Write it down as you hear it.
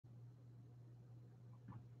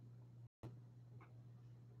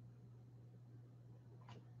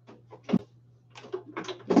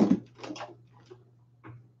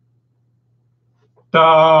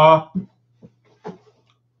Da.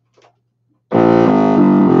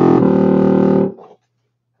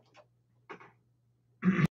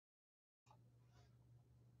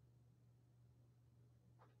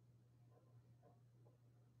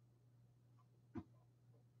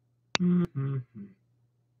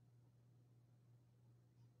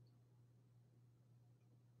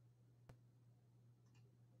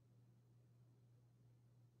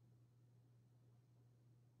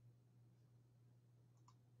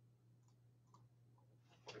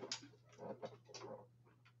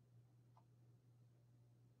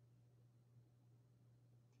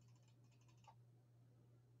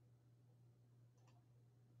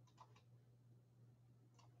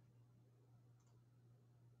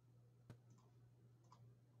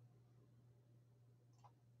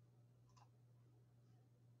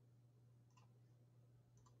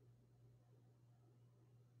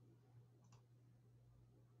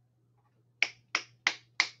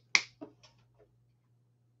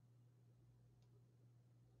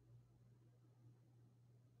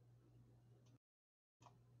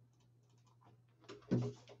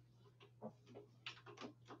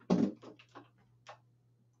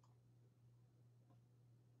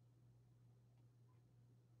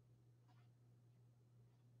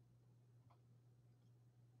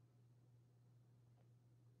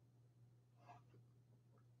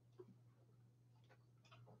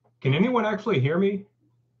 Can anyone actually hear me?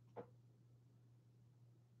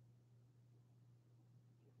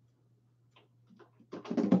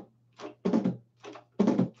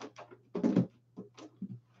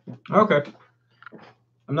 Okay.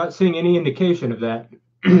 I'm not seeing any indication of that.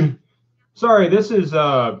 Sorry, this is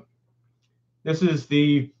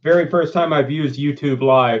the very first time I've used YouTube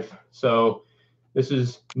Live, so this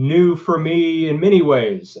is new for me in many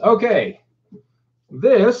ways. Okay.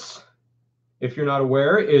 This, if you're not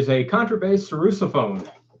aware, is a contrabass Sarrusophone.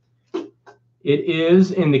 It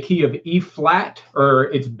is in the key of E flat, or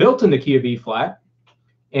it's built in the key of E flat,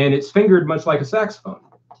 and it's fingered much like a saxophone.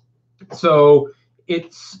 So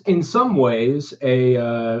it's in some ways a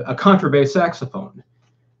contrabass saxophone.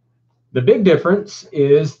 The big difference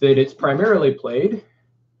is that it's primarily played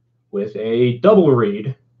with a double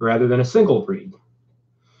reed rather than a single reed.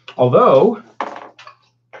 Although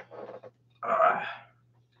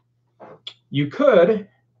you could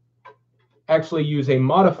actually use a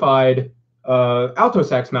modified alto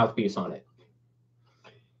sax mouthpiece on it.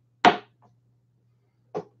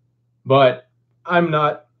 But I'm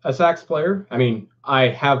not a sax player. I mean, I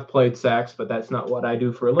have played sax, but that's not what I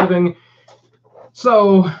do for a living.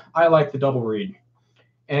 So I like the double reed.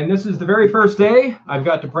 And this is the very first day I've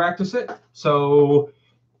got to practice it. So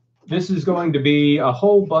this is going to be a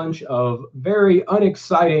whole bunch of very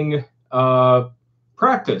unexciting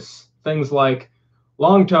practice. Things like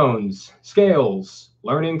long tones, scales,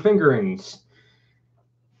 learning fingerings.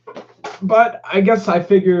 But I guess I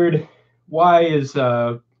figured, why is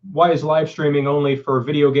live streaming only for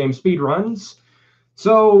video game speed runs?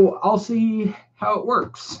 So I'll see how it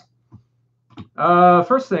works.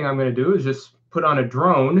 First thing I'm going to do is just put on a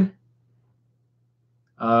drone.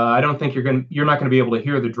 I don't think you're not going to be able to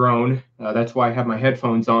hear the drone. That's why I have my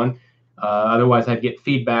headphones on. Otherwise, I'd get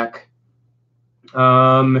feedback.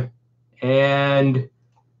 And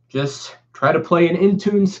just try to play an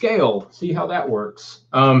in-tune scale. See how that works.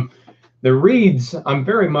 The reeds, I'm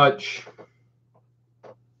very much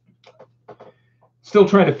still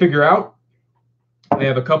trying to figure out. I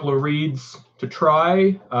have a couple of reeds to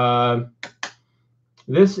try.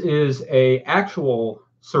 This is a actual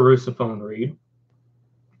Sarrusophone reed.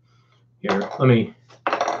 Here, let me,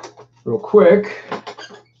 real quick.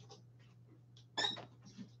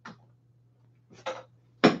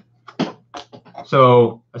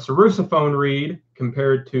 So a Sarrusophone reed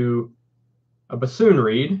compared to a bassoon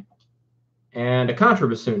reed and a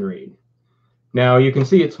contrabassoon reed. Now you can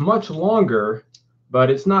see it's much longer, but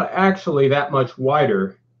it's not actually that much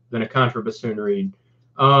wider than a contrabassoon reed.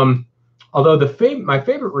 Although my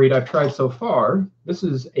favorite reed I've tried so far, this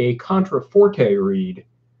is a contraforte reed.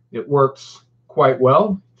 It works quite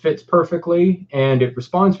well, fits perfectly, and it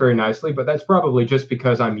responds very nicely, but that's probably just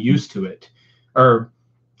because I'm used to it. Or,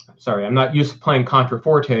 sorry, I'm not used to playing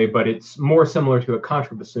contraforte, but it's more similar to a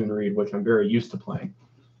contrabassoon reed, which I'm very used to playing.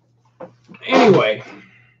 Anyway,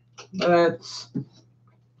 let's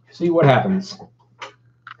see what happens.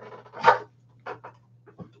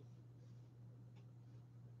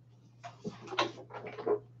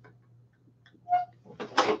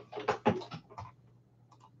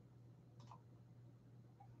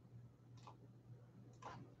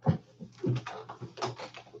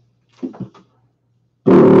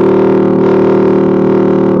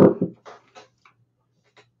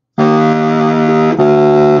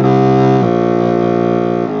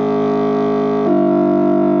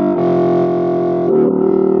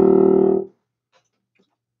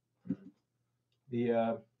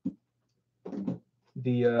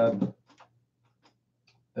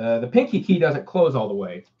 pinky key doesn't close all the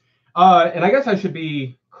way. And I guess I should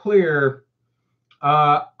be clear.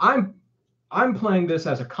 I'm playing this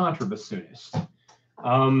as a contrabassoonist.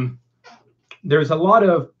 There's a lot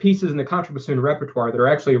of pieces in the contrabassoon repertoire that are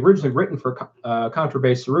actually originally written for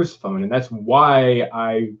contrabass sarrusophone, and that's why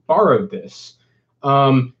I borrowed this.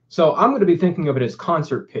 So I'm going to be thinking of it as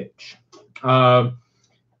concert pitch,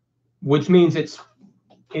 which means it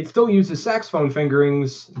still uses saxophone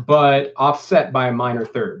fingerings, but offset by a minor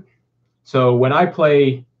third. So when I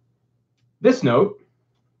play this note,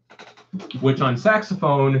 which on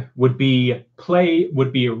saxophone would be a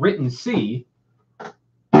written C,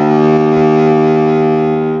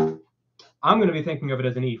 I'm going to be thinking of it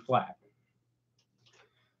as an E flat.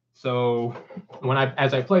 So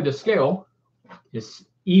as I play the scale, this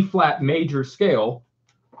E flat major scale,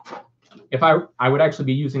 if I would actually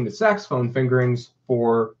be using the saxophone fingerings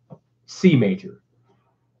for C major.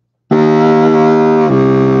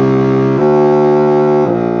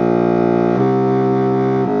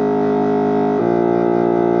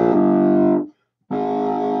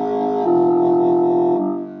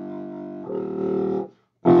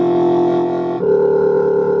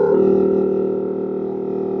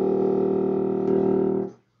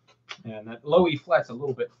 And that low E flat's a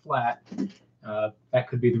little bit flat. That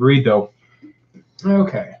could be the reed, though.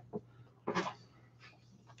 Okay. I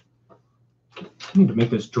need to make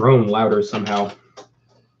this drone louder somehow.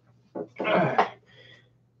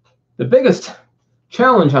 The biggest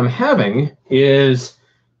challenge I'm having is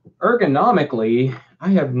ergonomically,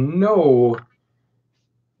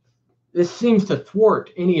 this seems to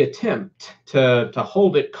thwart any attempt to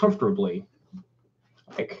hold it comfortably.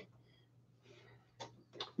 Like,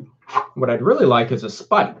 what I'd really like is a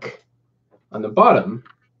spike on the bottom,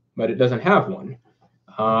 but it doesn't have one.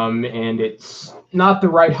 And it's not the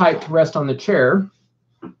right height to rest on the chair.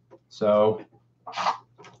 So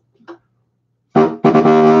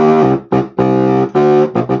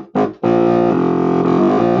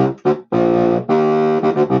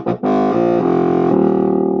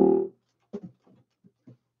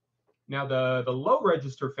now the low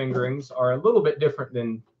register fingerings are a little bit different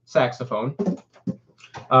than saxophone.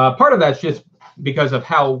 Part of that's just because of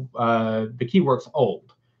how the keywork's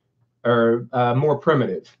old, or more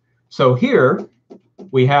primitive. So here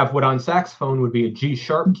we have what on saxophone would be a G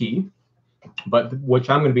sharp key, but which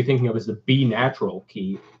I'm going to be thinking of as the B natural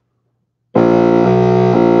key.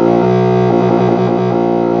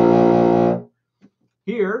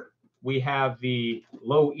 Here we have the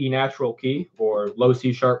low E natural key, or low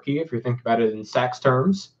C sharp key, if you're thinking about it in sax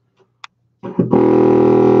terms.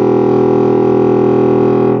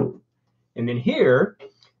 And then here,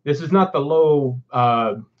 this is not the low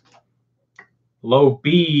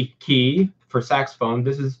B key for saxophone.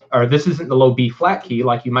 This isn't the low B flat key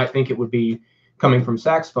like you might think it would be coming from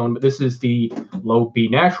saxophone, but this is the low B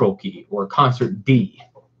natural key, or concert D.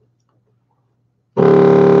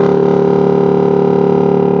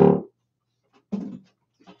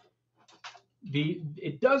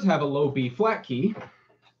 It does have a low B flat key,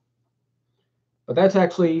 but that's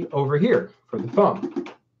actually over here for the thumb.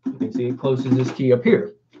 You can see it closes this key up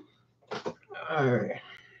here. All right.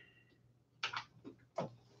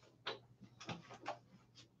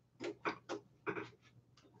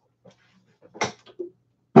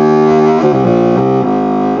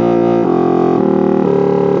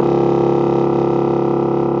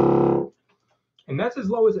 And that's as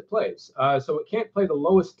low as it plays. So it can't play the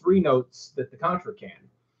lowest three notes that the contra can.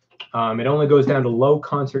 It only goes down to low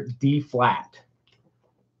concert D flat.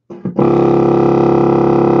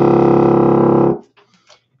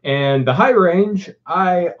 And the high range,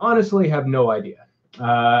 I honestly have no idea.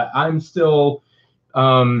 I'm still,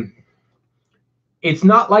 it's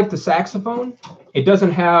not like the saxophone. It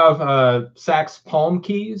doesn't have sax palm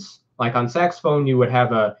keys. Like on saxophone, you would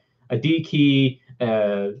have a D key,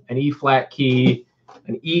 an E flat key,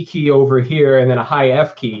 an E key over here, and then a high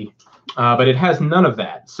F key. But it has none of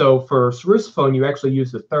that. So for sarrusophone, you actually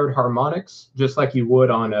use the third harmonics, just like you would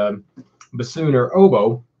on a bassoon or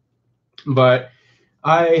oboe. But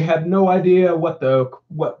I have no idea what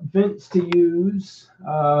vents to use.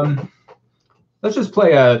 Let's just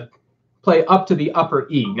play up to the upper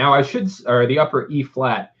E. Now or the upper E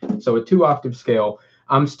flat, so a 2-octave scale.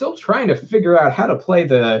 I'm still trying to figure out how to play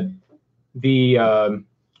the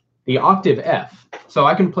octave F. So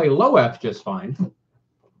I can play low F just fine.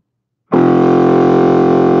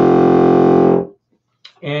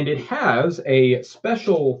 And it has a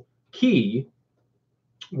special key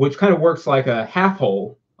which kind of works like a half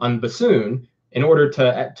hole on bassoon in order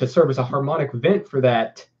to serve as a harmonic vent for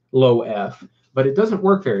that low F, but it doesn't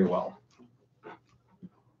work very well.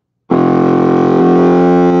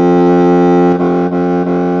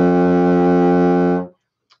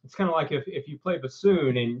 kind of like if you play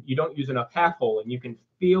bassoon and you don't use enough half hole, and you can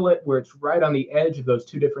feel it where it's right on the edge of those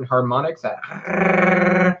two different harmonics,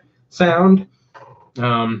 that sound.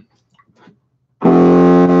 But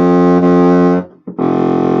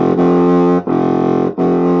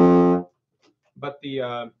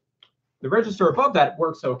the register above that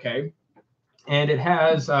works okay, and it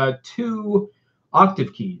has two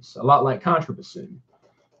octave keys, a lot like contrabassoon.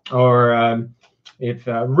 Or if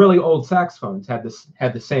really old saxophones had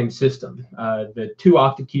the same system, the two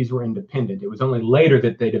octave keys were independent. It was only later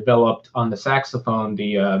that they developed on the saxophone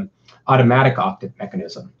the automatic octave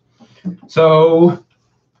mechanism. So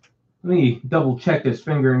let me double check this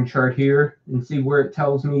fingering chart here and see where it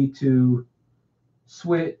tells me to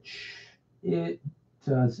switch. It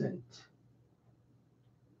doesn't.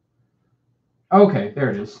 Okay,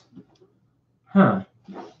 there it is. Huh.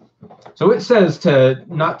 So it says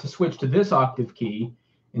not to switch to this octave key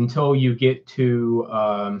until you get to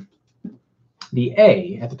the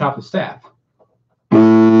A at the top of the staff.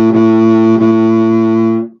 And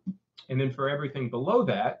then for everything below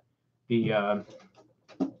that, the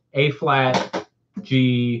A flat,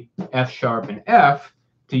 G, F sharp, and F,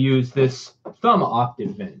 to use this thumb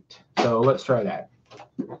octave vent. So let's try that.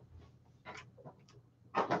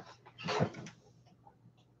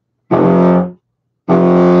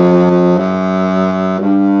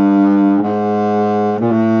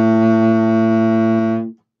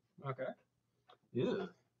 Okay. Ew.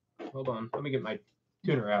 Hold on. Let me get my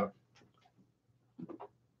tuner out.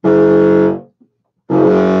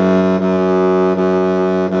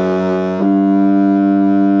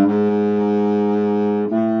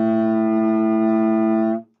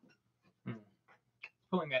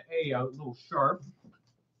 Pulling that A out a little sharp.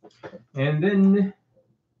 And then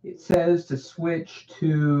it says to switch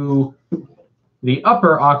to the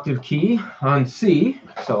upper octave key on C.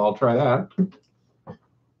 So I'll try that.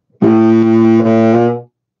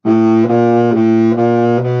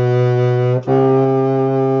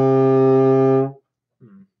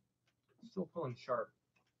 Still pulling sharp.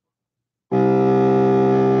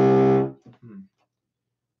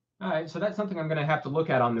 All right, so that's something I'm going to have to look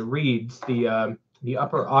at on the reeds. The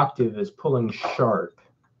upper octave is pulling sharp.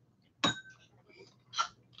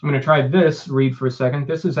 I'm going to try this reed for a second.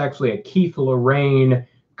 This is actually a Keith Lorraine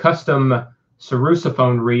custom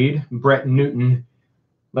Sarrusophone reed. Brett Newton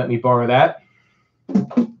let me borrow that.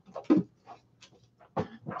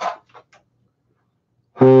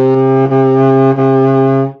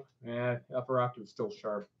 Yeah, upper octave is still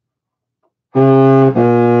sharp.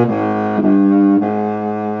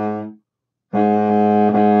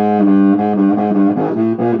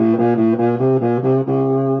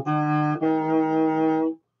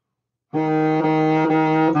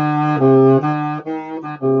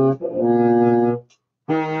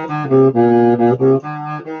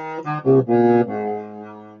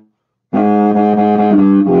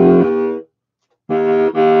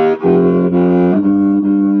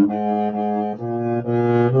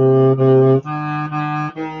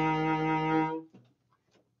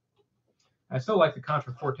 I still like the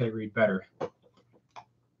contraforte reed better.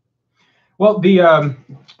 Well, the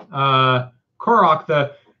Korok,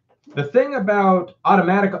 the thing about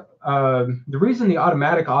automatic, the reason the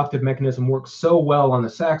automatic octave mechanism works so well on the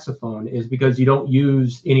saxophone is because you don't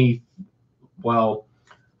use any, well,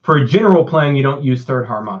 for general playing, you don't use third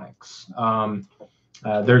harmonics.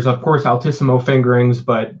 There's, of course, altissimo fingerings,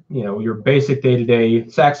 but, you know, your basic day-to-day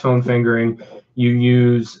saxophone fingering, you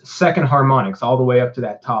use second harmonics all the way up to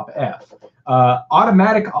that top F.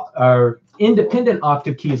 Automatic independent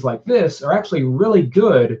octave keys like this are actually really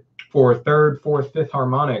good for third, fourth, fifth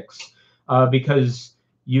harmonics because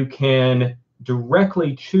you can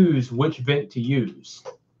directly choose which vent to use.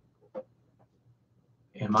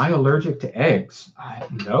 Am I allergic to eggs?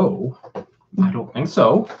 No, I don't think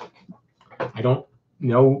so. I don't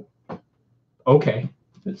know. Okay,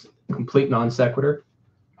 it's complete non sequitur.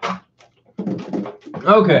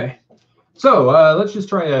 Okay, so let's just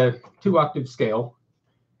try a 2-octave scale,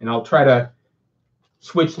 and I'll try to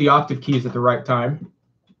switch the octave keys at the right time.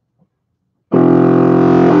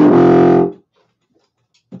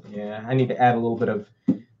 Yeah, I need to add a little bit of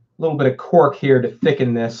cork here to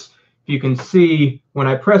thicken this. If you can see, when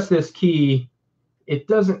I press this key, it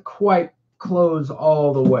doesn't quite close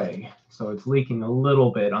all the way, so it's leaking a little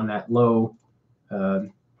bit on that low, the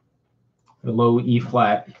low E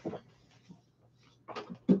flat.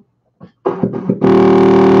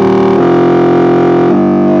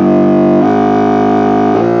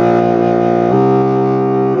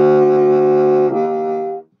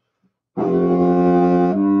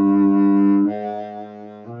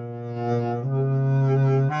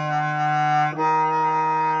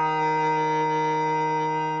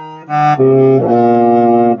 Yeah,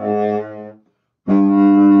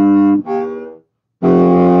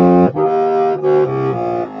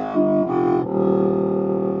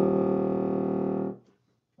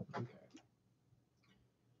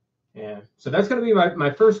 so that's going to be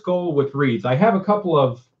my first goal with reeds. I have a couple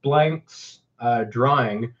of blanks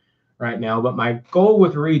drawing right now, but my goal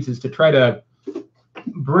with reeds is to try to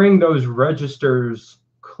bring those registers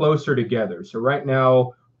closer together. So right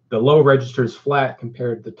now, the low register is flat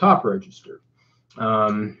compared to the top register.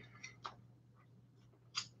 And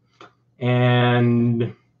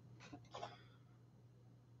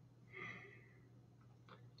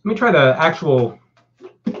let me try the actual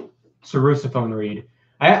Sarrusophone reed.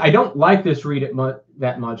 I don't like this reed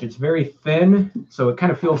that much. It's very thin, so it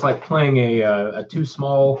kind of feels like playing a too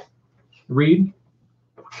small reed.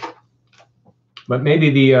 But maybe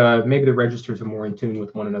the registers are more in tune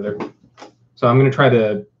with one another. So I'm going to try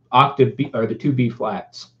the octave B, or the 2 B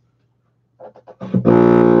flats. Yeah,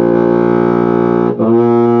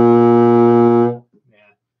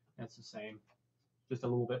 that's the same. Just a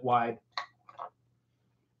little bit wide.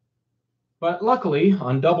 But luckily,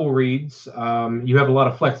 on double reeds, you have a lot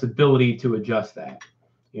of flexibility to adjust that.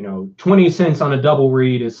 You know, 20 cents on a double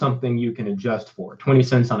reed is something you can adjust for. 20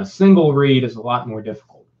 cents on a single reed is a lot more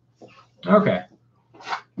difficult. Okay.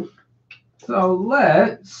 So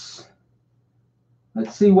let's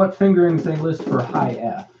see what fingerings they list for high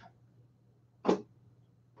F. Okay.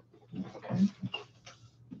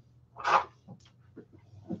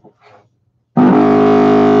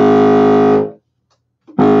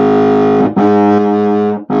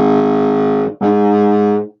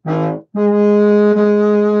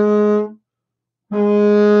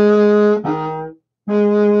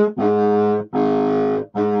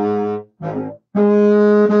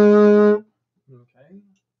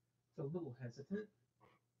 A little hesitant.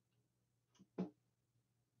 What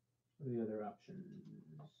are the other options?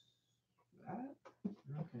 That?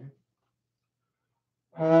 Okay.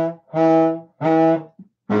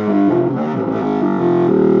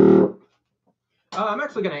 I'm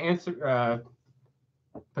actually going to answer,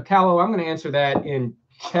 Pacalo, I'm going to answer that in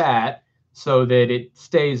chat so that it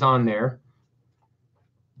stays on there.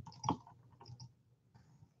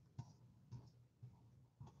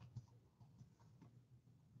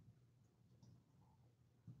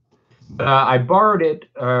 I borrowed it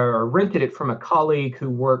or rented it from a colleague who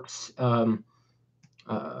works,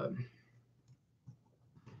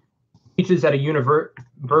 teaches at a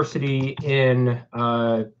university in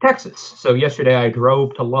Texas. So yesterday I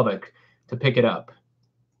drove to Lubbock to pick it up.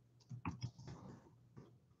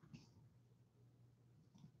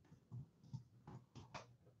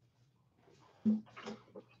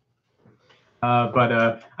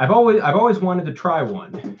 But I've always wanted to try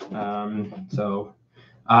one. So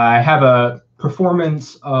I have a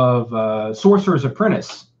performance of Sorcerer's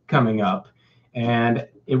Apprentice coming up, and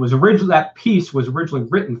that piece was originally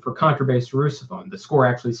written for contrabass Sarrusophone. The score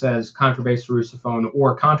actually says contrabass Sarrusophone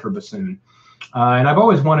or contrabassoon, and I've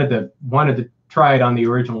always wanted to try it on the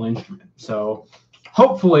original instrument. So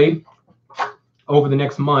hopefully, over the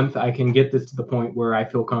next month, I can get this to the point where I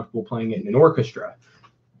feel comfortable playing it in an orchestra.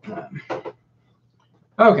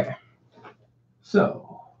 Okay, so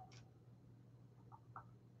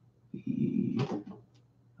E,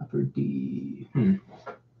 upper D.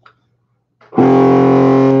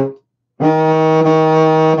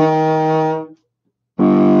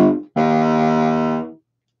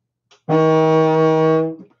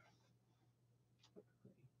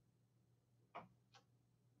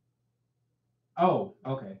 Oh,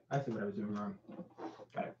 okay. I see what I was doing wrong.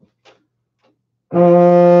 Got it.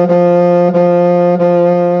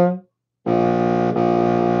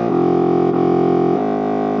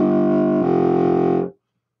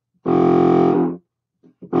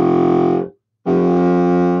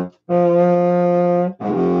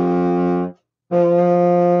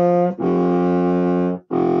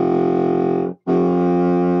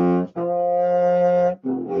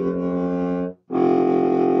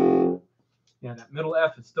 Yeah, that middle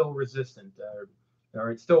F is still resistant,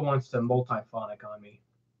 or it still wants to multiphonic on me.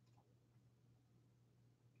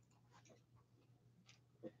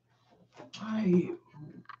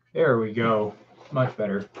 There we go. Much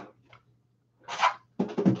better.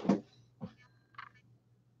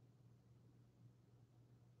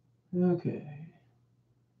 Okay.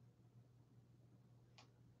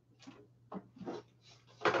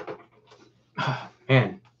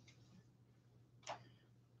 Man.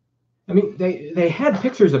 I mean, they had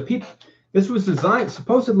pictures of people. This was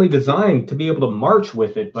supposedly designed to be able to march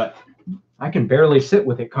with it, but I can barely sit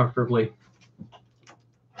with it comfortably.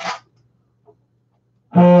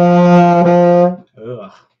 Ugh.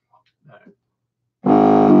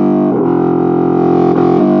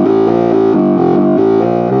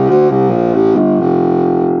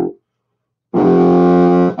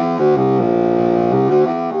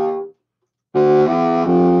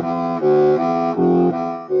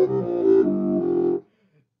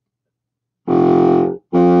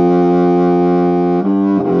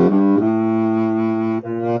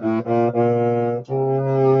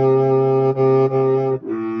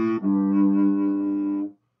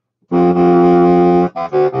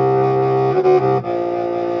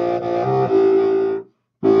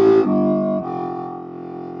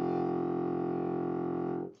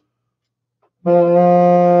 Okay.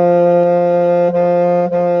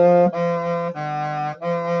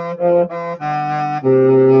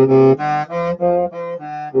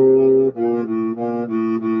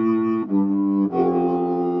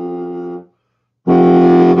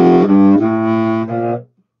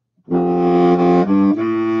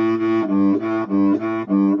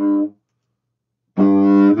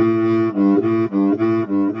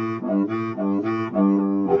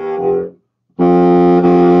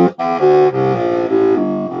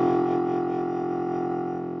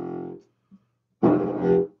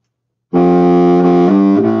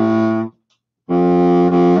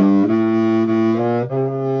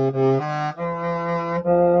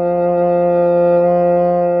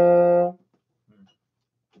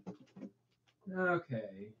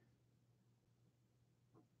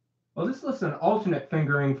 Well, this lists an alternate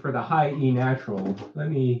fingering for the high E natural. Let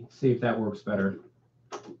me see if that works better.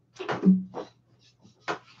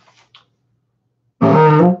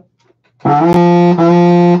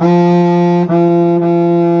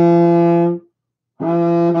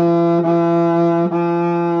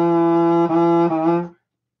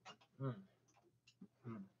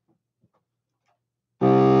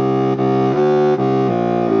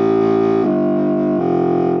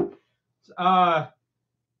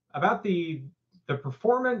 About the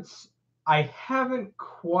performance, I haven't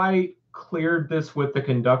quite cleared this with the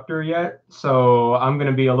conductor yet, so I'm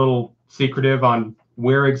going to be a little secretive on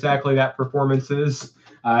where exactly that performance is.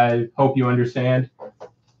 I hope you understand.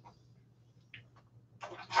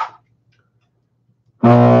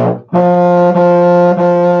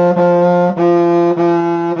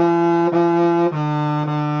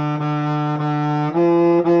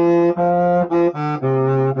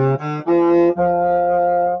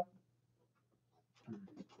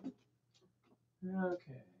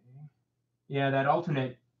 Okay. Yeah, that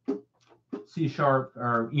alternate C sharp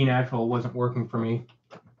or E natural wasn't working for me.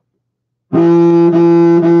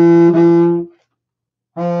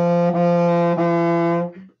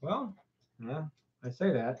 Well, yeah, I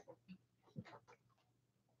say that.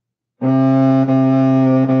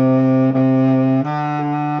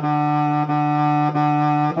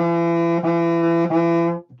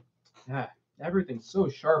 Yeah, everything's so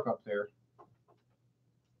sharp up there.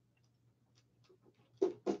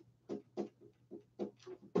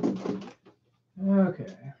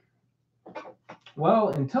 Okay. Well,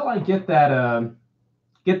 until I get that,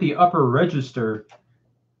 get the upper register,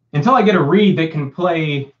 until I get a reed that can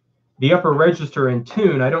play the upper register in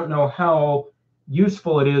tune, I don't know how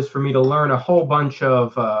useful it is for me to learn a whole bunch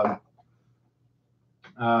of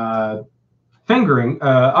fingering,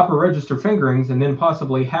 upper register fingerings, and then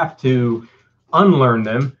possibly have to unlearn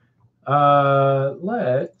them. I'm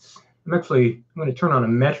going to turn on a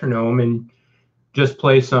metronome and just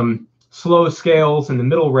play some slow scales in the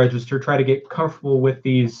middle register, try to get comfortable with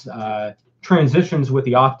these transitions with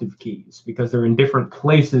the octave keys, because they're in different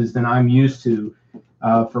places than I'm used to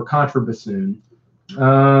for contrabassoon.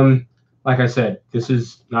 Like I said, this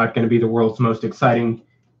is not going to be the world's most exciting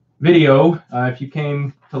video. If you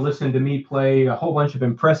came to listen to me play a whole bunch of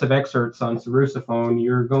impressive excerpts on Sarrusophone,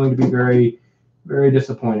 you're going to be very, very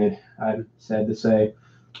disappointed, I'm sad to say.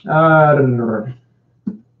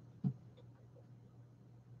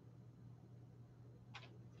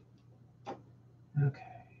 Okay.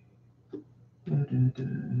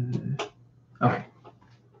 Okay.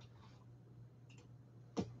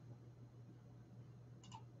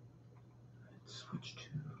 Let's switch to.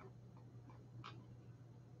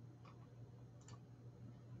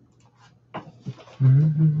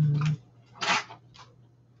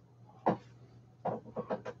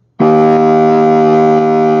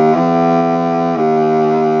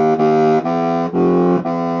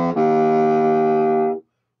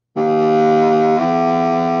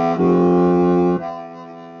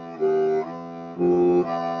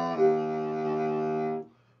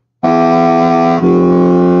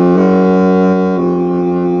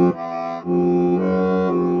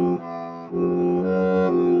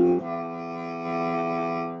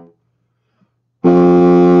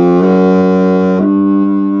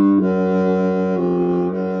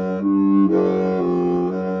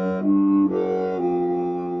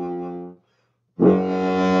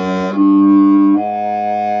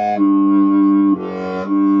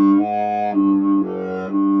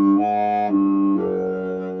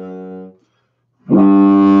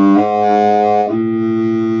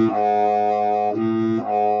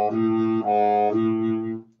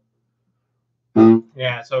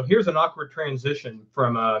 Yeah, so here's an awkward transition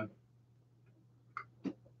from A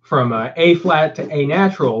flat to A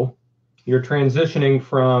natural. You're transitioning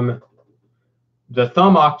from the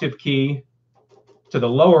thumb octave key to the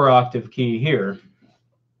lower octave key here.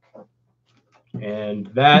 And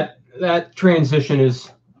that transition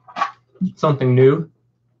is something new.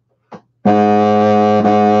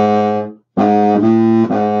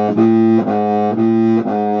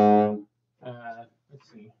 Let's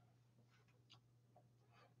see.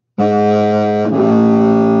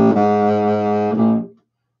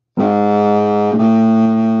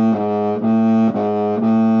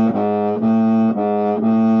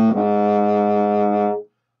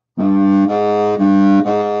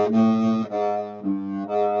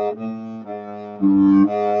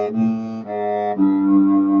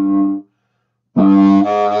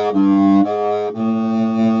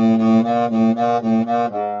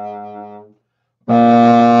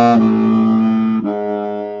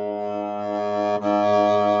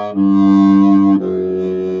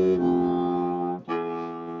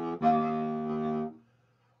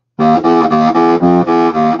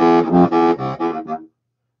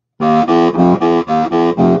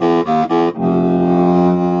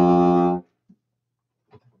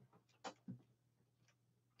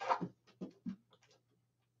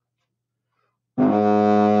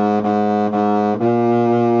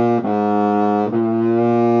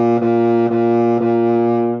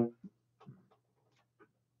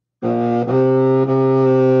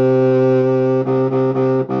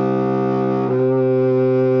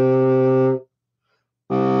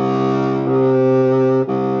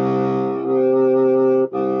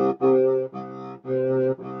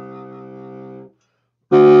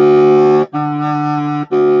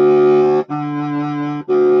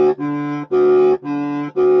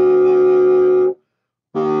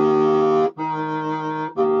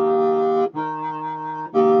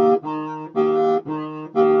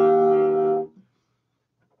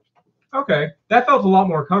 Okay, that felt a lot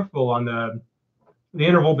more comfortable on the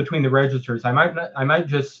interval between the registers. I might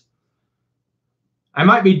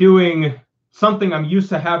be doing something I'm used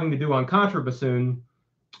to having to do on contrabassoon,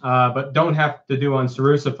 but don't have to do on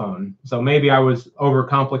Sarrusophone. So maybe I was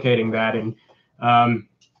overcomplicating that. And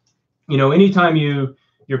you know, anytime you're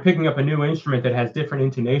picking up a new instrument that has different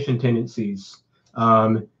intonation tendencies,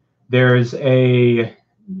 it's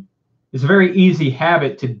a very easy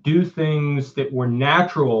habit to do things that were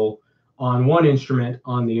natural on one instrument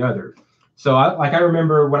on the other. So I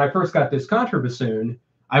remember when I first got this contrabassoon,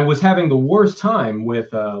 I was having the worst time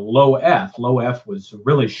with low F. Low F was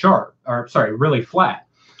really sharp, or sorry, really flat.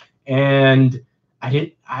 And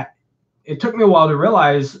it took me a while to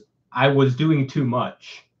realize I was doing too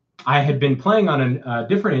much. I had been playing on a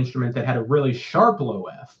different instrument that had a really sharp low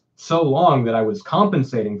F so long that I was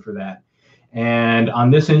compensating for that. And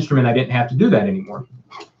on this instrument, I didn't have to do that anymore.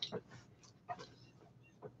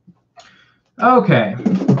 Okay,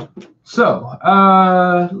 so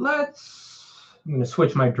I'm going to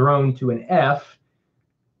switch my drone to an F,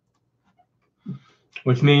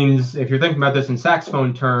 which means if you're thinking about this in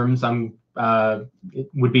saxophone terms, it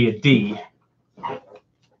would be a D.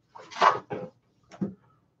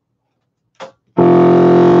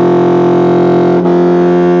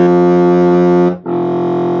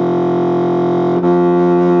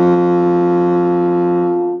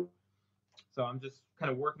 So I'm just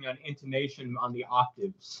kind of working on intonation on the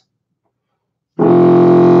octaves.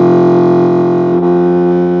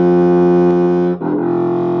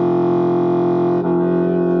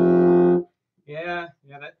 Yeah,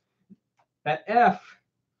 that F,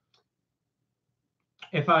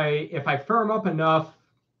 if I firm up enough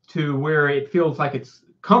to where it feels like it's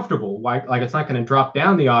comfortable, like it's not going to drop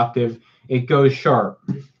down the octave, it goes sharp.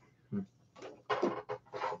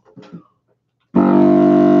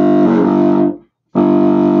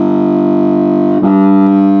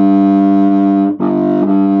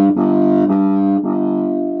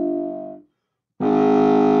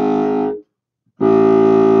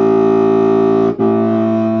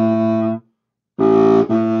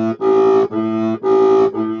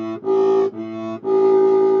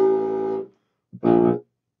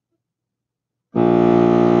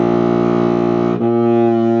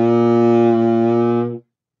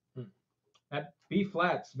 That B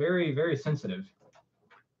flat's very, very sensitive.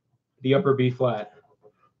 The upper B flat.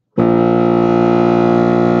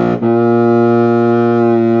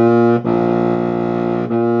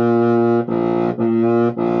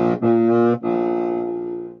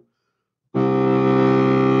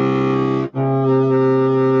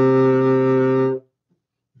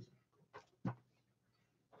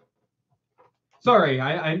 Sorry,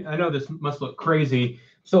 I know this must look crazy.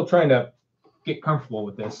 Still trying to get comfortable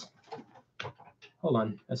with this. Hold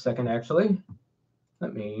on a second, actually.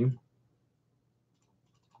 Let me.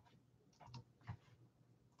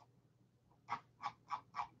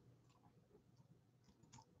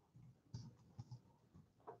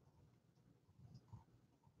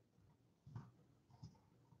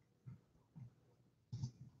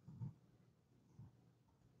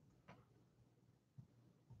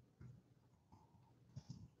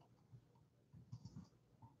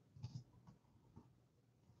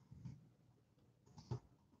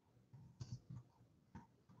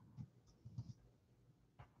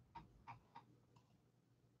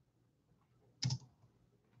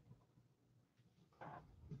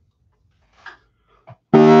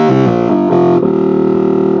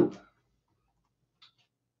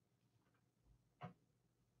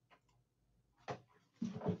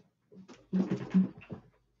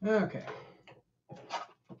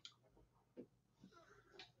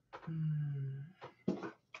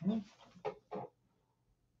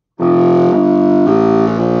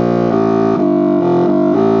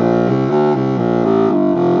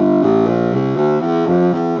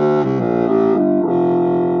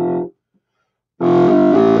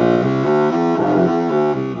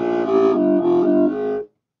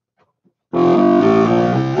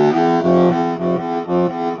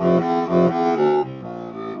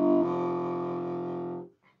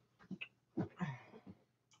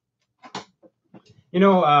 You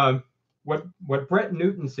know, what Brett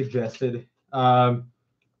Newton suggested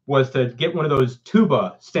was to get one of those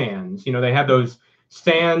tuba stands. You know, they have those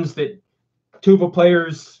stands that tuba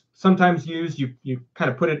players sometimes use. You kind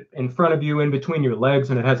of put it in front of you in between your legs,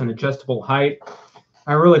 and it has an adjustable height.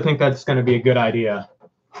 I really think that's going to be a good idea.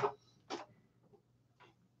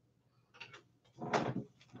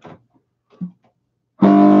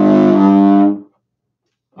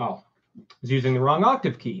 Oh, I was using the wrong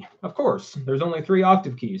octave key. Of course, there's only 3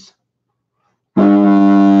 octave keys.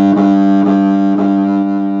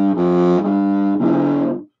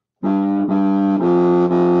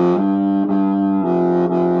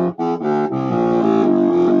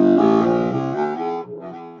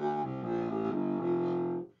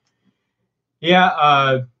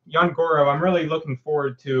 Yeah, Jan Goro, I'm really looking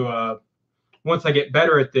forward to, once I get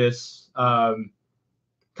better at this,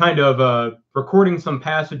 kind of recording some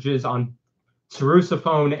passages on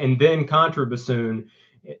Sarrusophone and then contrabassoon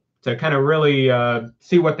to kind of really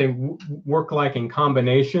see what they work like in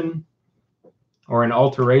combination or in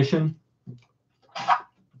alteration.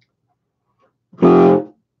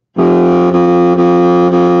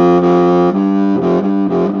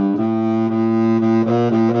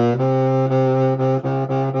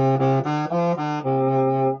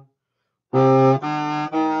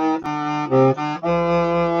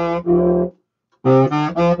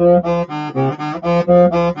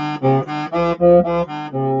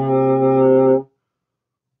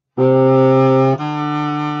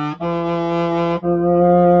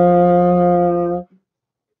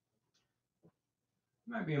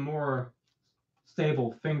 Might be a more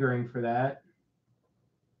stable fingering for that.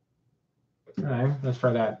 All right, let's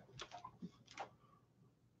try that.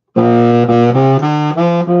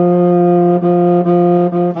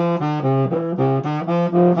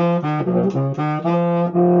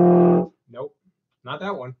 Nope, not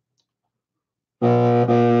that one.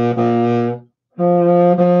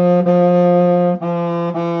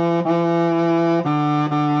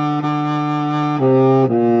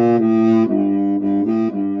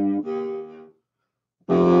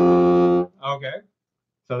 Okay,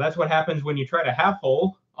 so that's what happens when you try to half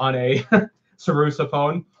hole on a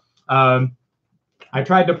Sarrusophone. I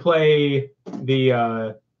tried to play the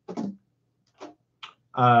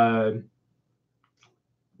 1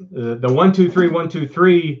 2 3 1 2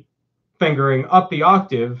 3 fingering up the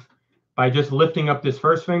octave by just lifting up this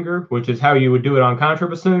first finger, which is how you would do it on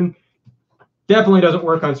contrabassoon. Definitely doesn't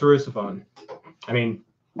work on Sarrusophone. I mean,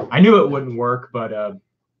 I knew it wouldn't work, but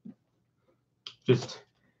just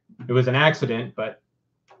it was an accident. But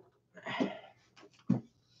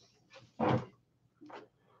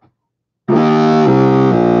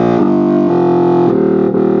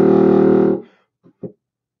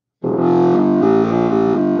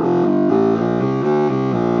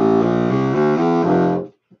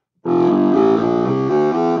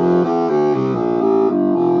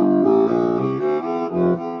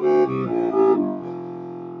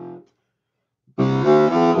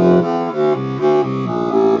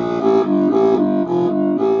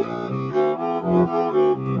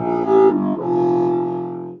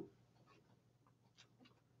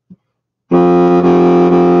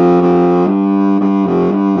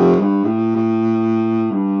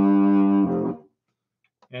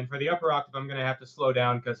and for the upper octave, I'm going to have to slow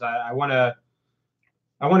down because I want to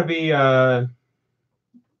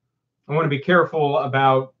be careful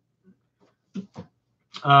about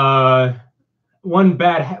one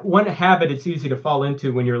habit it's easy to fall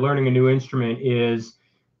into when you're learning a new instrument is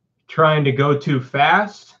trying to go too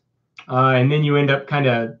fast, and then you end up kind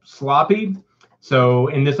of sloppy. So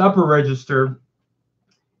in this upper register,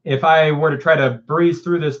 if I were to try to breeze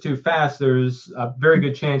through this too fast, there's a very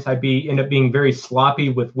good chance I'd end up being very sloppy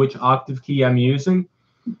with which octave key I'm using.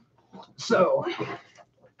 So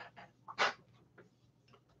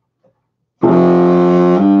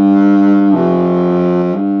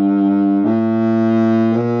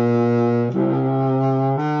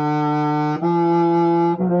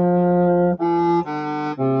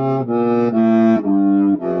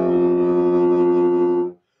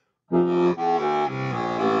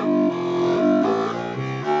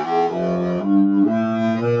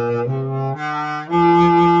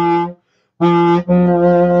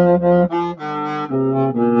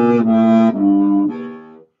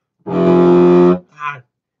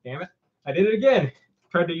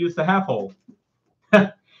use the half hole.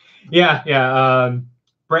 Yeah.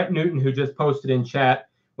 Brett Newton, who just posted in chat,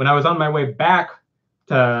 when I was on my way back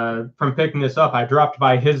from picking this up, I dropped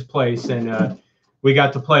by his place and we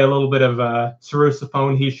got to play a little bit of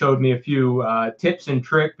Sarrusophone. He showed me a few tips and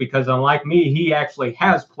tricks because, unlike me, he actually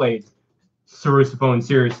has played Sarrusophone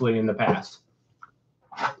seriously in the past.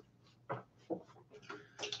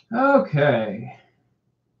 Okay.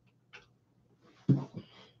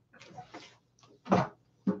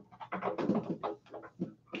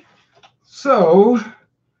 So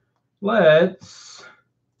let's.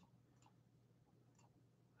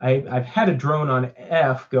 I've had a drone on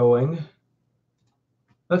F going.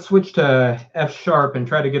 Let's switch to F sharp and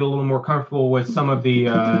try to get a little more comfortable with some of the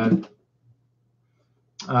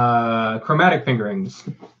chromatic fingerings.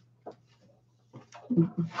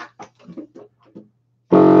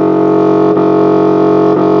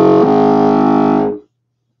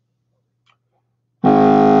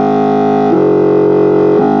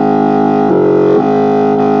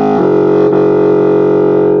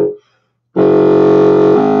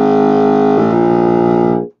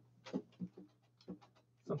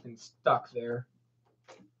 Something stuck there.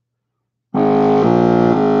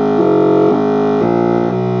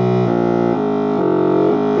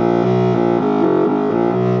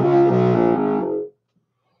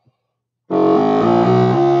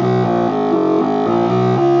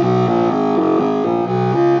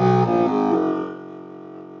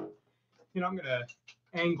 I'm going to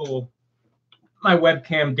angle my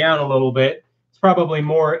webcam down a little bit. It's probably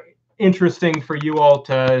more interesting for you all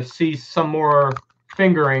to see some more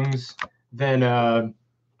fingerings than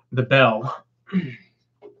the bell.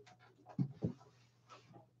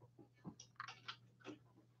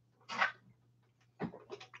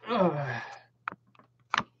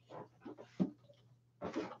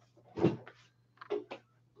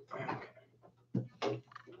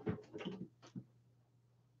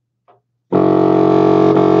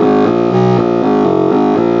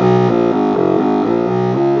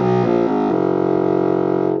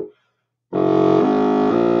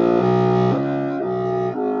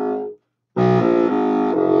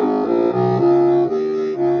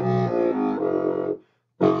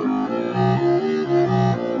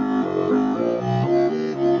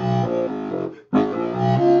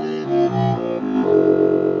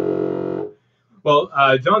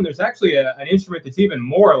 Well, John, there's actually an instrument that's even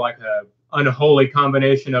more like an unholy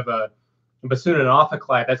combination of a bassoon and an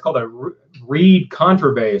ophiclide. That's called a reed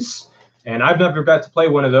contrabass, and I've never got to play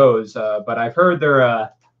one of those, but I've heard they're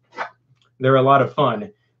a lot of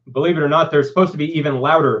fun. Believe it or not, they're supposed to be even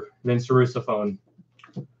louder than Sarrusophone.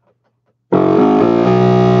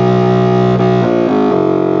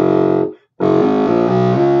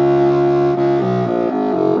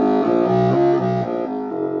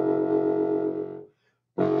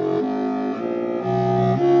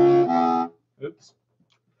 Oops.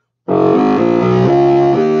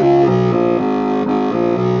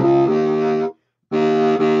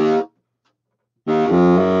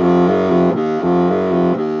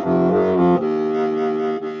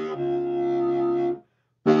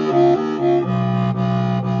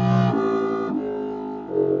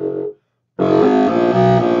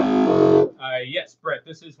 Yes, Brett.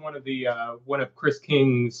 This is one of Chris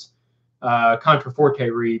King's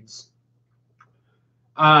contraforte reeds,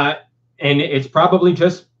 and it's probably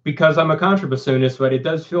just because I'm a contrabassoonist, but it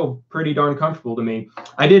does feel pretty darn comfortable to me.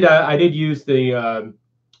 I did use the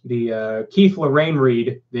Keith Lorraine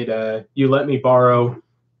reed that you let me borrow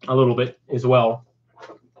a little bit as well.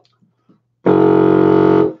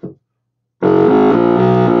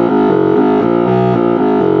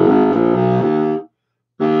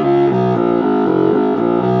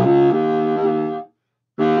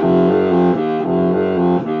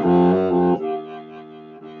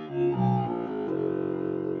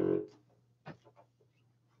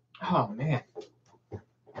 Oh, man.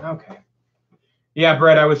 Okay. Yeah,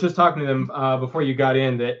 Brett, I was just talking to them before you got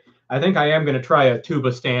in that I think I am going to try a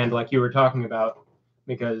tuba stand like you were talking about,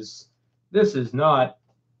 because this is not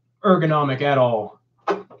ergonomic at all.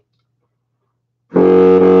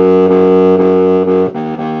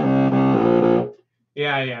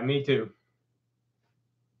 Yeah, me too.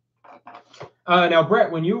 Now, Brett,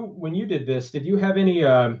 when you did this, did you have any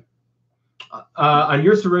on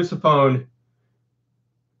your Sarrusophone?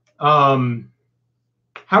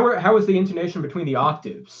 How was the intonation between the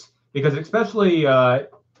octaves? Because especially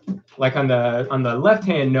like on the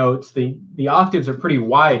left-hand notes, the octaves are pretty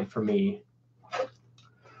wide for me.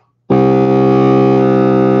 I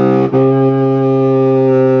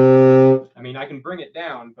mean, I can bring it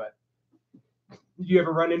down, but do you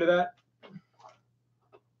ever run into that?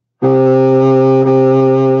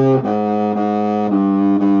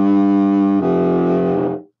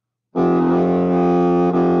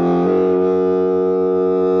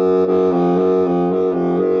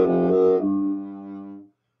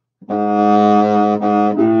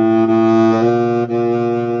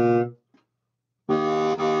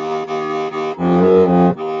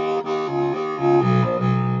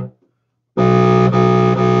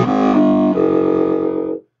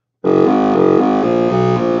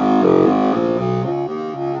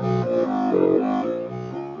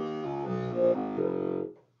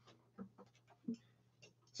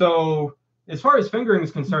 So as far as fingering is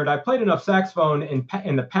concerned, I played enough saxophone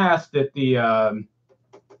in the past that the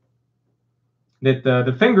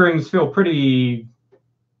fingerings feel pretty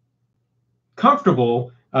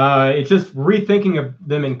comfortable. It's just rethinking of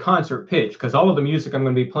them in concert pitch, because all of the music I'm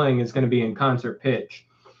going to be playing is going to be in concert pitch.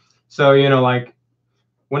 So, you know, like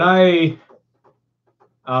when I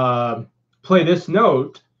play this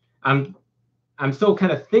note, I'm still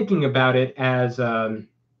kind of thinking about it as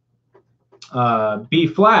B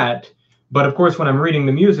flat, but of course when I'm reading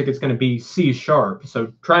the music, it's going to be C sharp.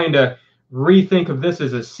 So trying to rethink of this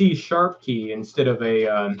as a C sharp key instead of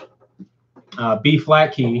a B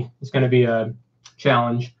flat key is going to be a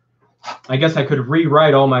challenge. I guess I could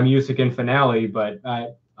rewrite all my music in Finale, but I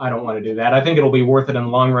don't want to do that. I think it'll be worth it in the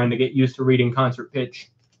long run to get used to reading concert pitch.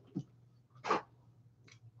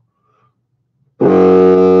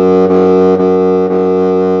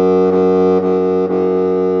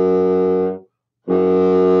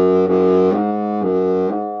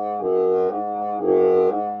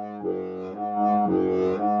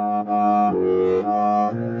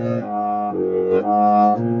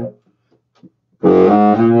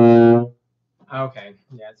 Okay,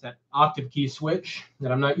 yeah, it's that octave key switch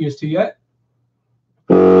that I'm not used to yet.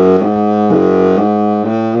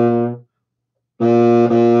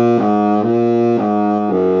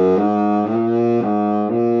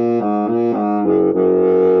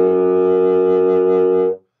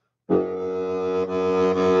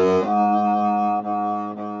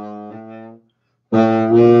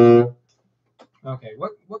 Okay,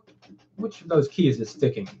 which of those keys is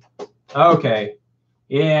sticking? Okay,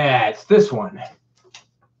 yeah, it's this one.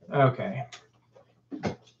 Okay.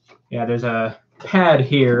 Yeah, there's a pad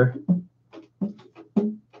here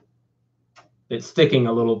that's sticking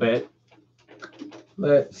a little bit.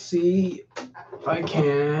 Let's see if I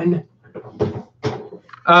can.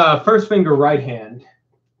 First finger right hand,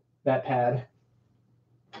 that pad.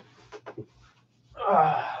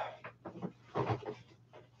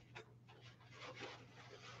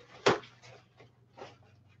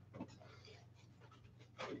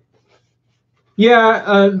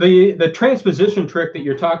 Yeah, the transposition trick that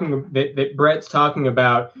you're talking that Brett's talking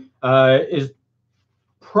about is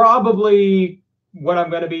probably what I'm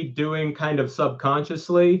going to be doing kind of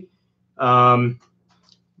subconsciously. But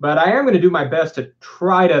I am going to do my best to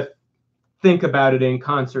try to think about it in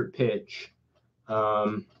concert pitch.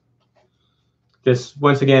 Just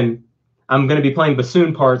once again, I'm going to be playing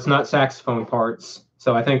bassoon parts, not saxophone parts.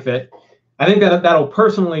 So I think that'll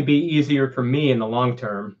personally be easier for me in the long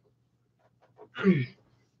term.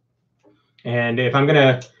 And if I'm going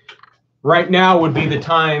to, right now would be the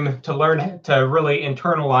time to learn to really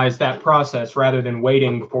internalize that process rather than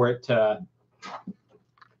waiting for it to,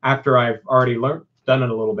 after I've already done it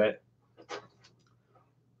a little bit.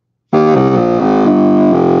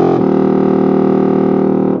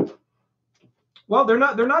 Well, they're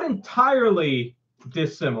not entirely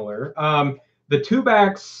dissimilar. The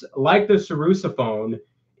two-backs, like the Sarrusophone,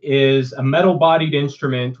 is a metal-bodied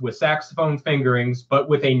instrument with saxophone fingerings, but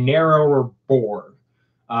with a narrower bore.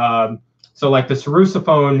 So, like the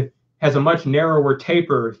Sarrusophone has a much narrower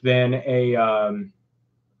taper than a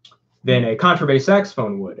contrabass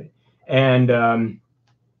saxophone would, and the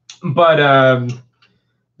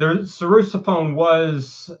Sarrusophone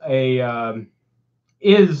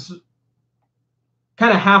is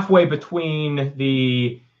kind of halfway between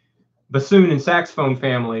the bassoon and saxophone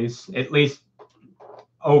families, at least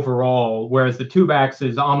overall, whereas the two-backs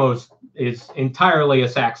is entirely a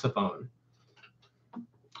saxophone.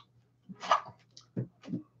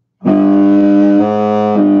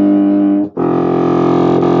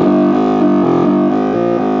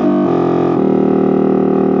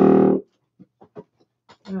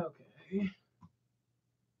 Okay.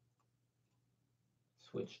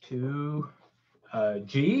 Switch to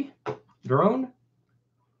G, drone.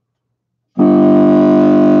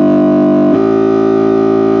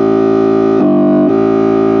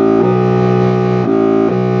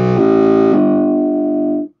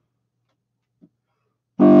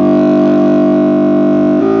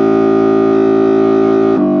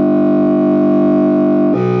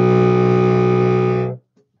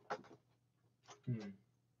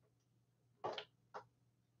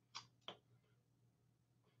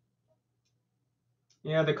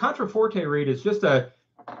 Yeah, the contraforte reed is just a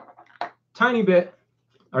tiny bit,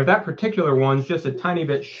 or that particular one's just a tiny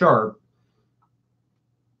bit sharp.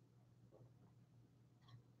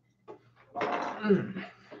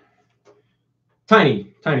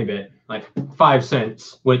 Tiny bit, like 5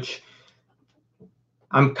 cents, which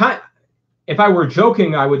if I were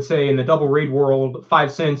joking, I would say in the double reed world,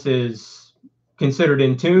 5 cents is considered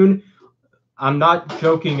in tune. I'm not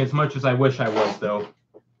joking as much as I wish I was, though.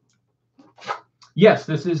 Yes,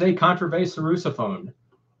 this is a contrabass Sarrusophone.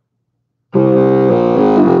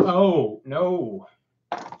 Oh, no.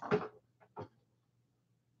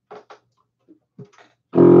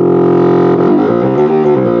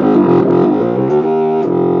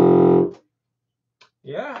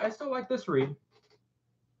 Yeah, I still like this reed.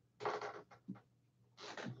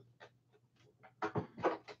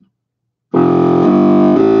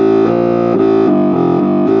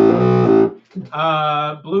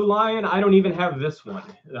 Blue Lion, I don't even have this one.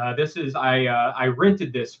 This is, I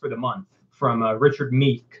rented this for the month from Richard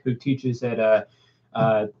Meek, who teaches at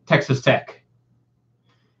Texas Tech.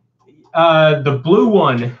 The blue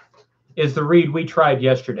one is the reed we tried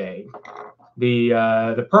yesterday.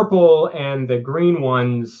 The purple and the green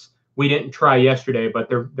ones we didn't try yesterday, but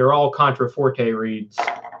they're all contraforte reeds.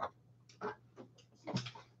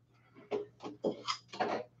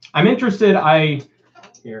 I'm interested.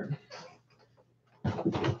 Here.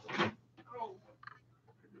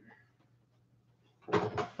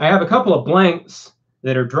 I have a couple of blanks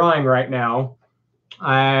that are drying right now.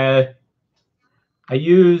 I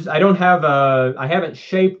haven't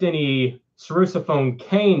shaped any Sarrusophone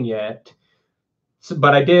cane yet,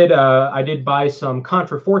 but I did buy some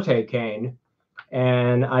contraforte cane,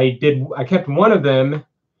 and I kept one of them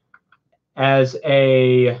as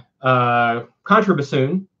a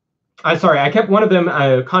contrabassoon. I kept one of them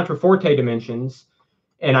contraforte dimensions,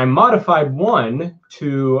 and I modified one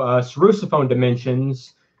to Sarrusophone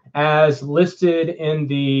dimensions as listed in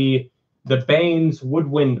the Baines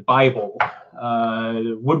Woodwind Bible,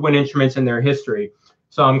 woodwind instruments and their history.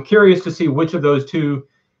 So I'm curious to see which of those two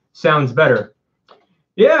sounds better.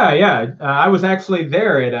 Yeah. I was actually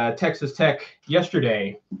there at Texas Tech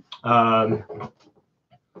yesterday.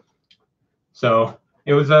 So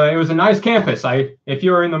it was a nice campus. If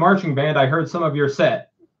you were in the marching band, I heard some of your set.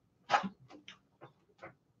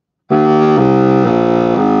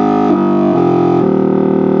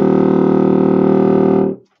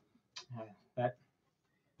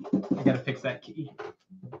 I gotta fix that key.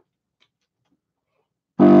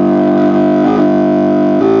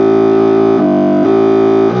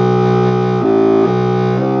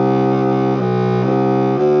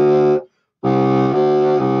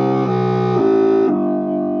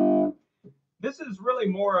 This is really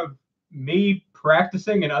more of me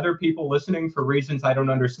practicing and other people listening for reasons I don't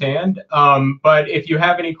understand. But if you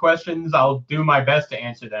have any questions, I'll do my best to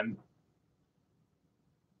answer them.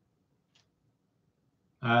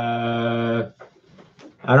 I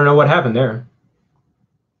don't know what happened there.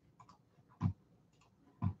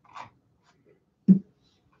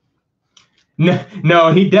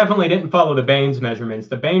 No, he definitely didn't follow the Baines measurements.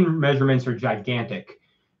 The Baines measurements are gigantic.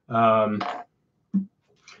 All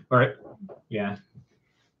right, yeah.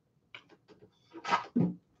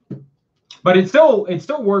 But it still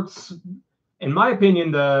works. In my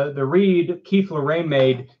opinion, the reed Keith Lorraine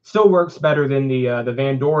made still works better than the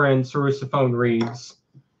Van Doren Sarrusophone reeds,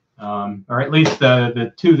 or at least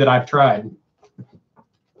the two that I've tried.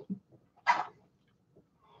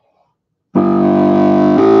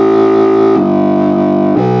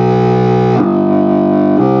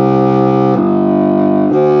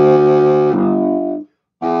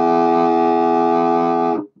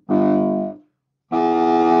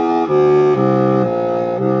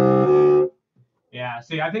 Yeah,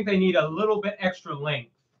 see, I think they need a little bit extra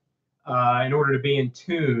length in order to be in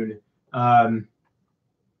tune, because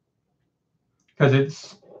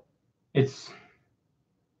it's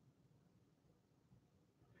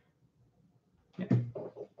yeah.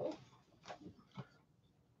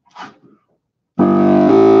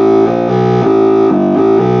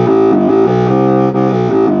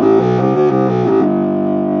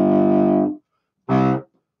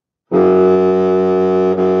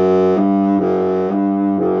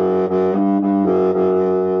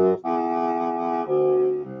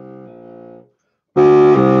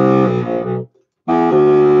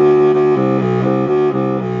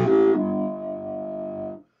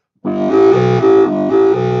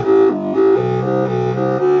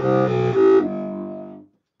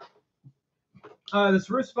 The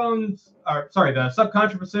Sarrusophones, the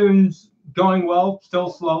subcontrabassoons going well, still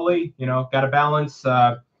slowly. Got to balance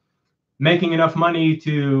making enough money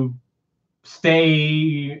to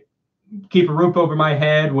keep a roof over my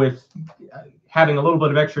head with having a little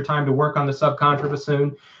bit of extra time to work on the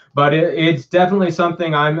subcontrabassoon. But it's definitely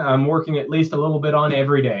something I'm working at least a little bit on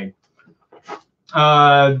every day.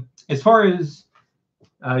 As far as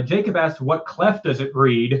Jacob asked, what clef does it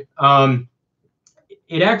read?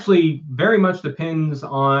 It actually very much depends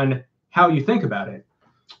on how you think about it.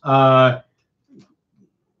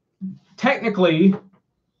 technically,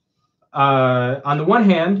 on the one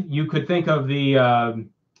hand, you could think of the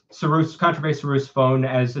contrabass Sarrusophone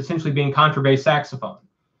as essentially being contrabass saxophone.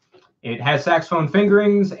 It has saxophone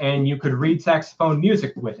fingerings, and you could read saxophone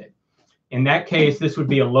music with it. In that case, this would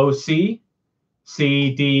be a low C,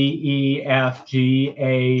 C, D, E, F, G,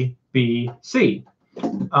 A, B, C.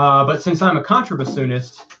 But since I'm a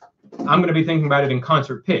contrabassoonist, I'm going to be thinking about it in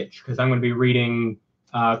concert pitch, because I'm going to be reading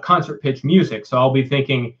concert pitch music. So I'll be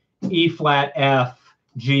thinking E flat, F,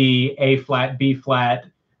 G, A flat, B flat,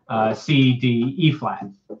 C, D, E flat.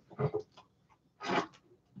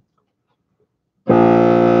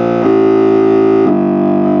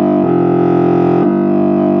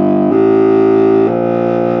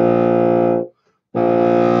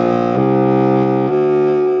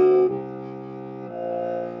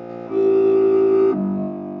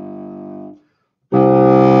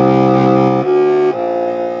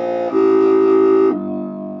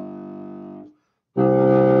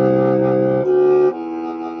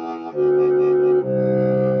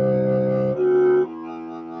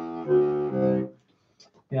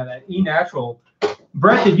 Yeah, that E natural.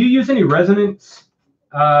 Brett, did you use any resonance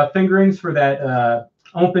fingerings for that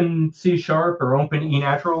open C sharp or open E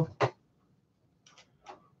natural?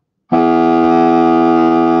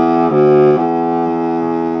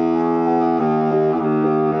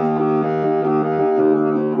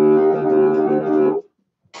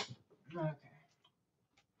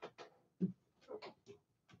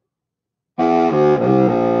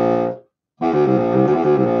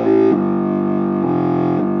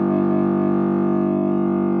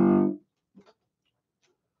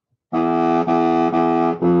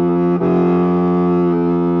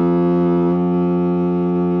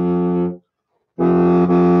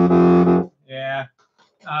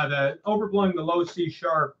 The overblowing the low C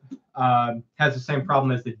sharp has the same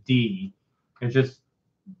problem as the D. It's just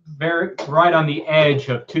very right on the edge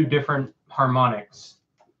of two different harmonics.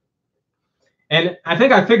 And I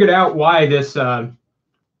think I figured out why this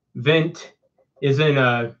vent is in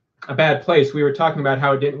a bad place. We were talking about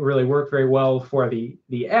how it didn't really work very well for the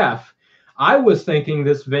F. I was thinking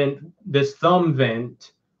this thumb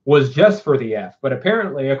vent was just for the F, but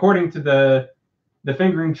apparently, according to the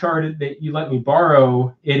fingering chart that you let me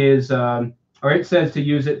borrow, it is, or it says to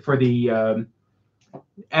use it for the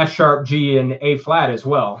F sharp, G, and A flat as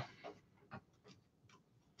well.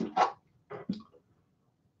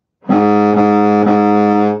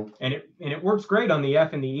 And it works great on the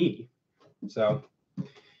F and the E. So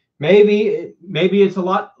maybe it's a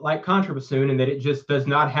lot like contrabassoon in that it just does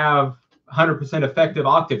not have 100% effective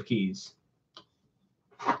octave keys.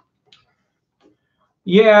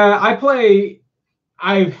 Yeah,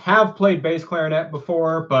 I have played bass clarinet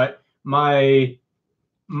before, but my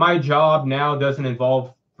job now doesn't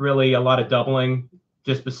involve really a lot of doubling,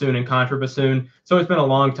 just bassoon and contrabassoon. So it's been a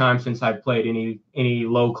long time since I've played any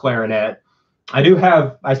low clarinet. I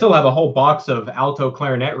still have a whole box of alto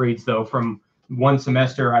clarinet reeds though from one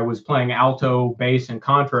semester. I was playing alto, bass, and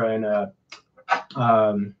contra in a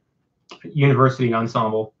university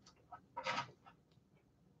ensemble.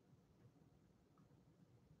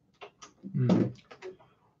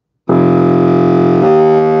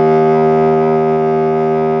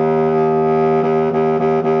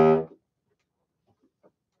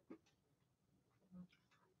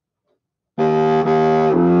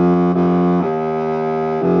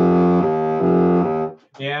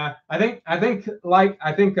 Yeah, I think like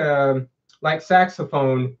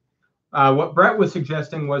saxophone, what Brett was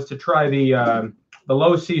suggesting was to try the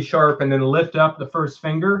low C sharp and then lift up the first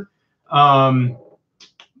finger. But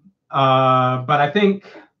I think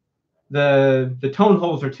the tone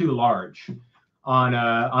holes are too large.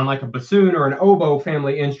 On like a bassoon or an oboe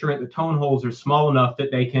family instrument, the tone holes are small enough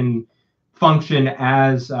that they can function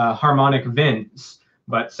as harmonic vents.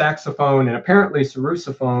 But saxophone and apparently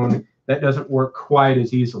Sarrusophone, that doesn't work quite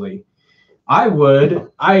as easily. I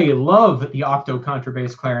love the octo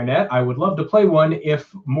contrabass clarinet. I would love to play one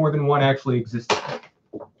if more than one actually existed.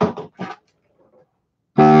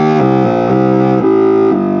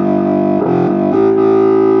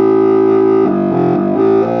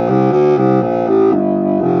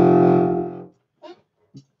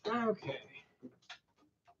 Okay.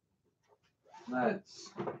 Let's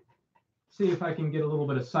see if I can get a little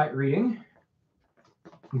bit of sight reading.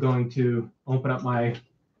 I'm going to open up my...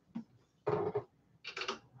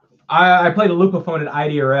 I played a Lupophone at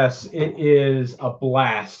IDRS. It is a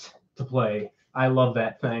blast to play. I love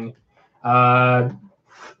that thing. I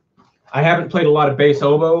haven't played a lot of bass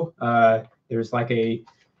oboe. There's like a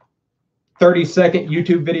 30-second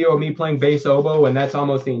YouTube video of me playing bass oboe, and that's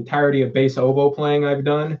almost the entirety of bass oboe playing I've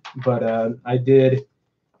done. But I did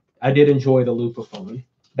I did enjoy the Lupophone.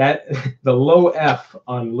 That the low F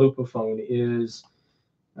on Lupophone is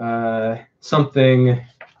something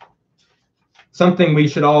we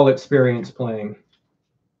should all experience playing.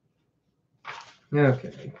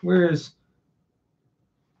 Okay, where's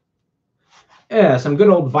some good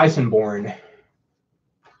old Weissenborn.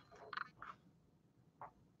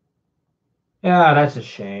 Yeah, that's a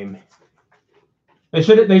shame. They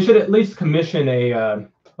should at least commission a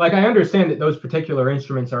like, I understand that those particular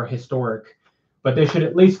instruments are historic, but they should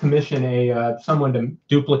at least commission a someone to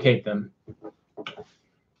duplicate them,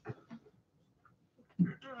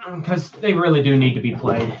 because they really do need to be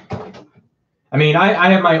played. I mean, I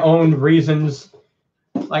have my own reasons.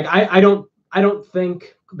 Like, I don't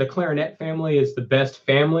think the clarinet family is the best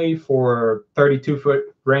family for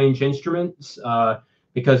 32-foot range instruments,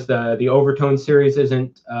 because the overtone series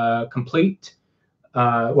isn't complete.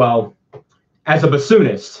 Well, as a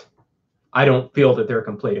bassoonist, I don't feel that they're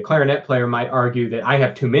complete. A clarinet player might argue that I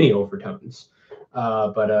have too many overtones,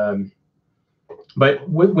 but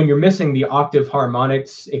when you're missing the octave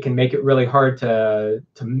harmonics, it can make it really hard to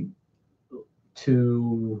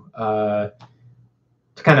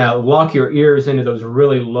kind of lock your ears into those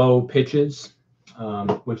really low pitches,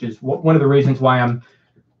 which is one of the reasons why I'm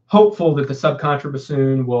hopeful that the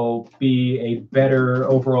subcontrabassoon will be a better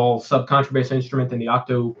overall subcontrabass instrument than the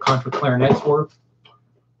octo contra clarinets were.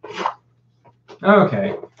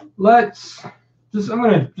 Okay, I'm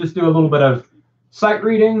going to just do a little bit of sight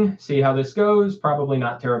reading, see how this goes. Probably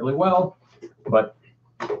not terribly well, but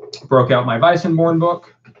broke out my Weissenborn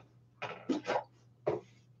book.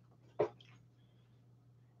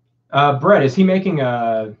 Brett, is he making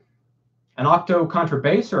an octo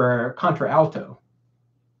contrabass or a contralto?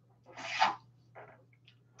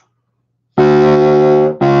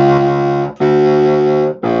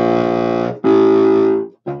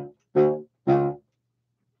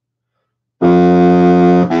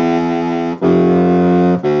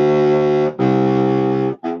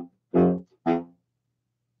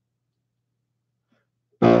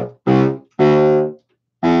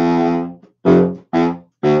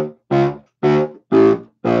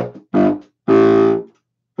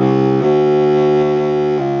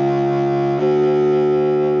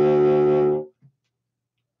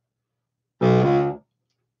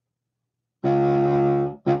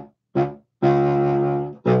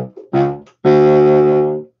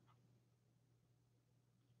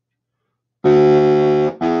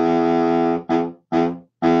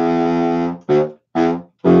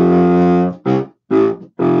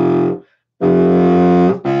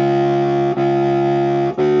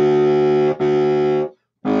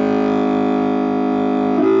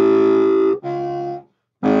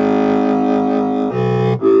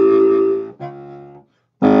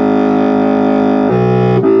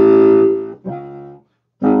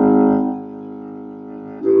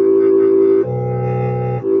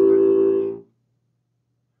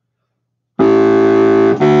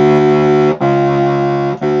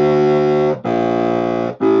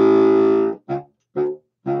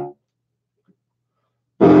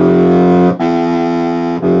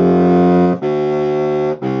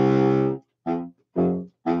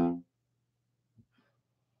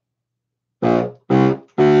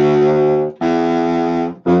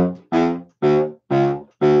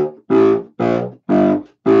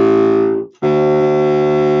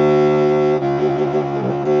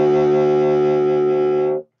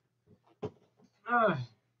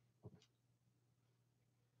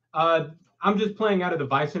 I'm just playing out of the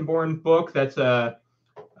Weissenborn book. That's a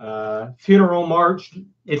funeral march.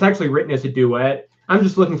 It's actually written as a duet. I'm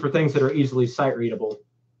just looking for things that are easily sight readable.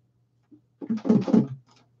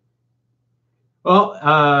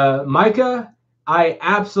 Well, Micah, I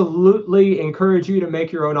absolutely encourage you to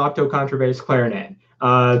make your own octo contrabass clarinet.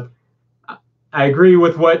 I agree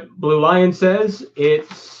with what Blue Lion says.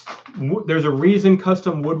 There's a reason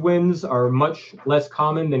custom woodwinds are much less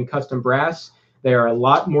common than custom brass. They are a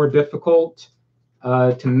lot more difficult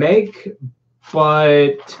to make,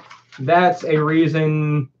 but that's a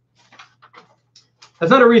reason. That's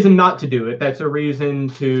not a reason not to do it. That's a reason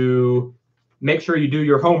to make sure you do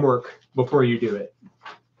your homework before you do it.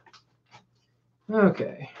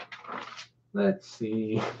 Okay, let's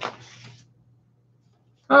see.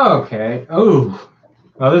 Okay. Oh,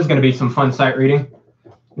 well, this is going to be some fun sight reading.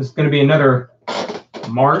 This is going to be another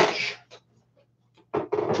march.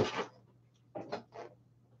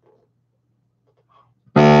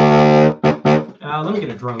 Let me get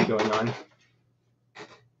a drum going on.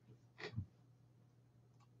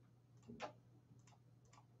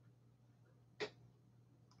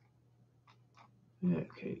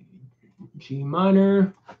 Okay, G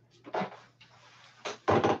minor.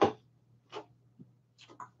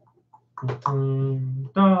 Yeah,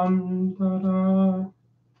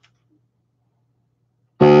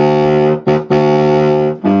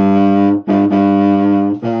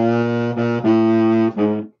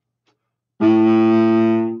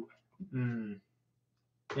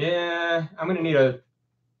 I'm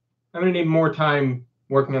gonna need more time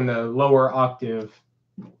working on the lower octave.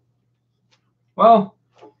 Well,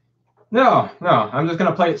 no, I'm just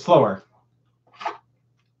gonna play it slower.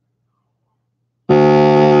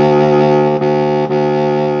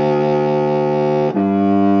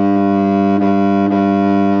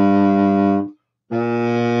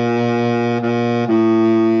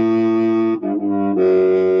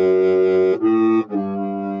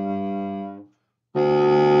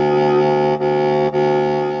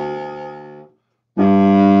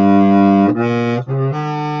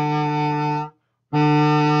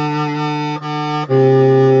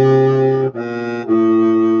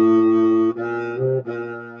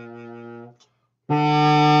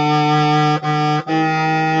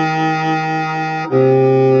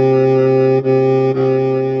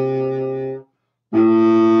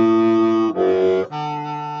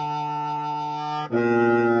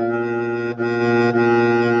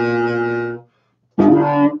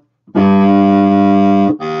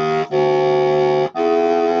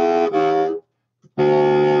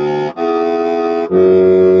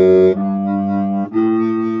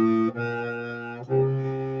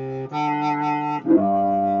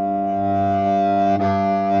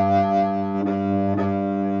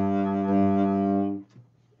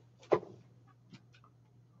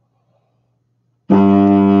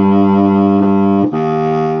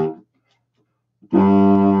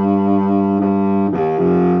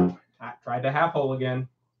 I tried the half hole again.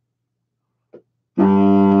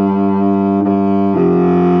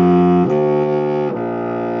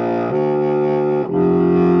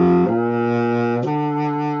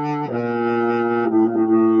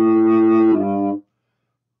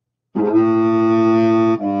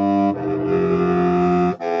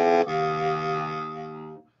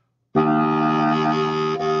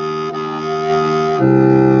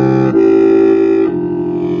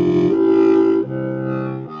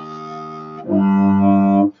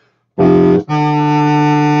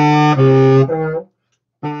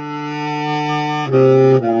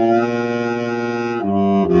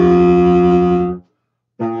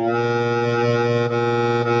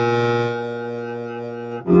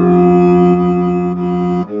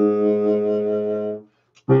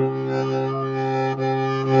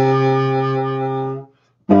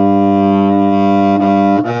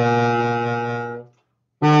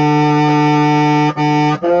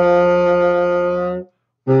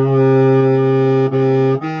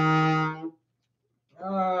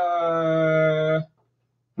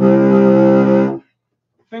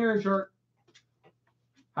 Finger short.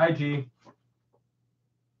 High G.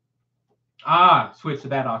 Switch to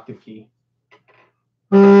that octave key.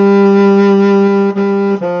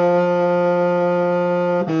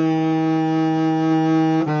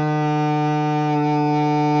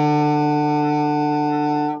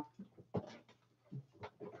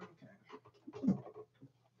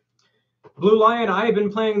 Blue Lion, I have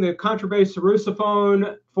been playing the contrabass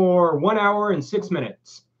Sarrusophone for 1 hour and 6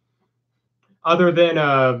 minutes. Other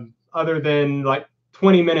than like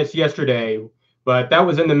 20 minutes yesterday, but that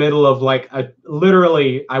was in the middle of like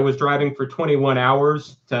literally I was driving for 21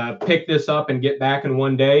 hours to pick this up and get back in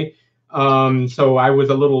one day. So I was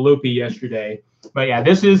a little loopy yesterday. But yeah,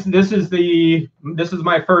 this is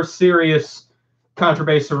my first serious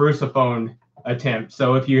contrabass Sarrusophone attempt.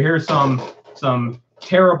 So if you hear some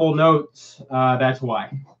terrible notes, that's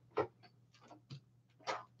why.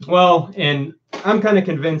 Well, and I'm kind of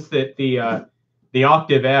convinced that the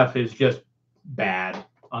octave F is just bad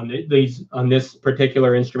on this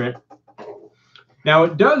particular instrument. Now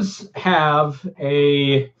it does have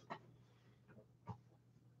a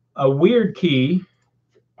weird key.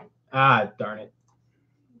 Darn it!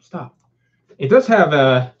 Stop. It does have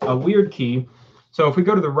a weird key. So if we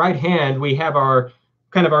go to the right hand, we have our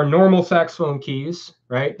kind of our normal saxophone keys,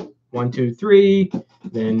 right? 1, 2, 3.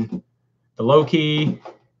 Then the low key,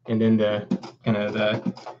 and then the kind of the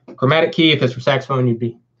chromatic key. If it's for saxophone, you'd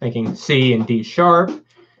be thinking C and D sharp.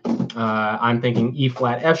 I'm thinking E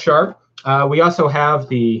flat, F sharp. We also have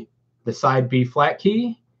the side B flat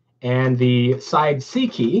key and the side C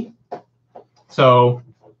key. So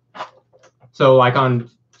like on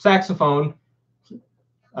saxophone,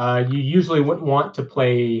 you usually wouldn't want to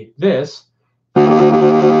play this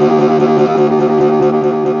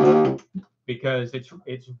because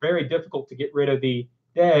it's very difficult to get rid of the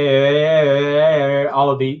all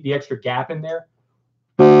of the extra gap in there.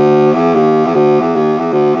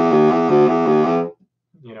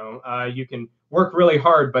 you can work really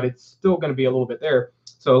hard, but it's still going to be a little bit there.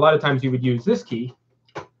 So a lot of times you would use this key.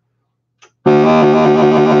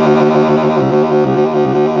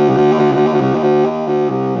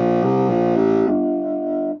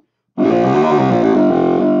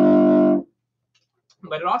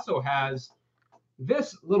 But it also has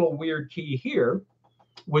this little weird key here,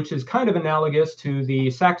 which is kind of analogous to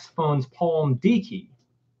the saxophone's palm D key.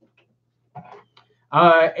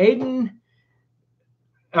 Aiden,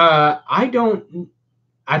 as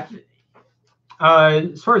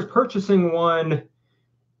far as purchasing one,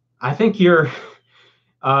 I think you're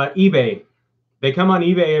eBay. They come on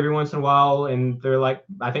eBay every once in a while, and they're like,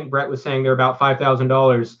 I think Brett was saying they're about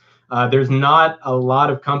 $5,000. There's not a lot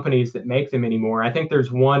of companies that make them anymore. I think there's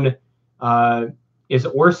one. Is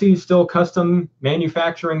Orsi still custom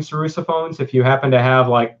manufacturing Sarrusophones if you happen to have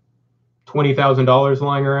like $20,000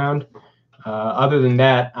 lying around? Other than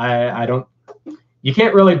that, I don't. You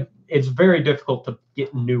can't really. It's very difficult to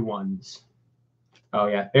get new ones. Oh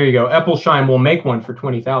yeah, there you go. Eppelsheim will make one for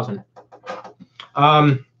 $20,000.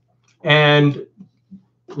 And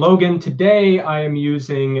Logan, today I am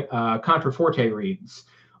using contraforte reeds.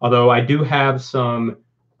 Although I do have some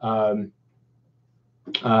some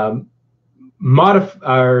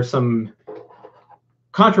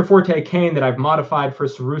contraforte cane that I've modified for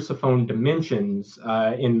Sarrusophone dimensions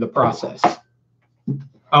in the process.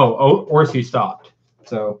 Oh, Orsi stopped.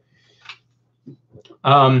 So,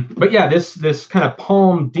 but yeah, this kind of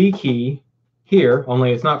palm D key here,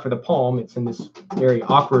 only it's not for the palm, it's in this very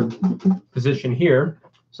awkward position here.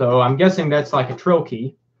 So I'm guessing that's like a trill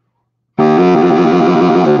key.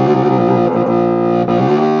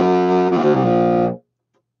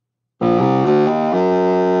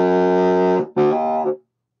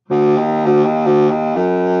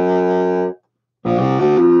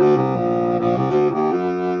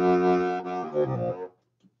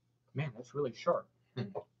 Man, that's really sharp.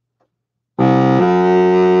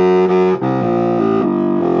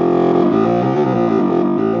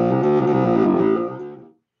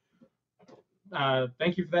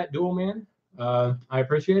 Thank you for that, Dual Man. I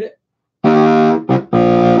appreciate it.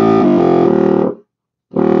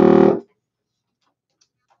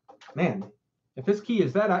 Man, if this key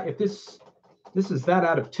is that, if this is that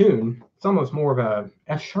out of tune, it's almost more of a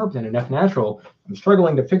F sharp than an F natural. I'm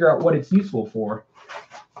struggling to figure out what it's useful for.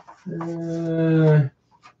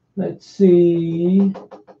 Let's see.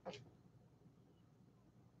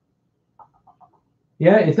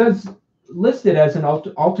 Yeah, it does list it as an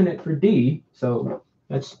alternate for D, so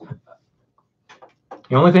that's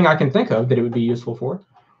the only thing I can think of that it would be useful for.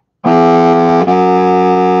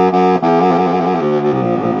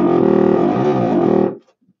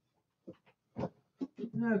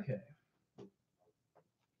 Okay.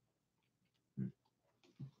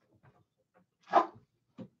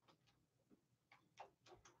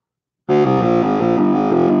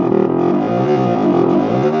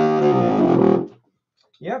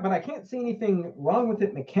 Yeah, but I can't see anything wrong with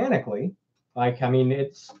it mechanically. Like, I mean,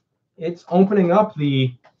 it's opening up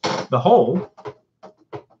the hole.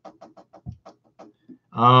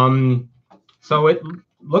 So it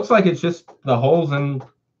looks like it's just the hole's in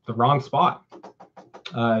the wrong spot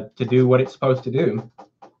to do what it's supposed to do.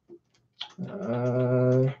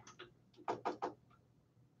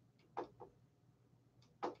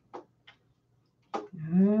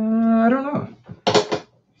 I don't know.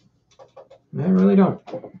 I really don't.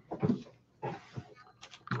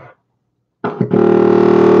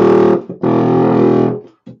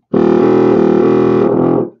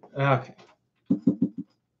 Okay.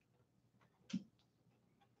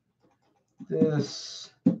 This,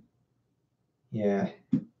 yeah.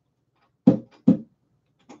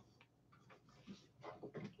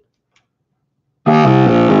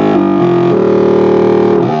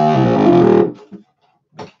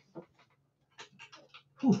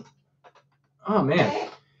 Whew. Oh man,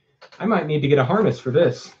 I might need to get a harness for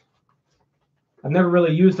this. I've never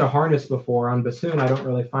really used a harness before. On bassoon, I don't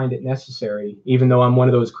really find it necessary, even though I'm one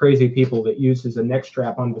of those crazy people that uses a neck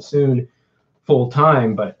strap on bassoon full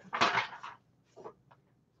time. But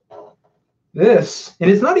this, and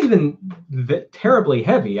it's not even terribly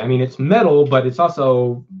heavy. I mean, it's metal, but it's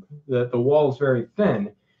also, the wall's very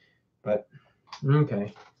thin. But,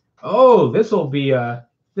 okay. Oh, this will be a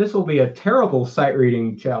terrible sight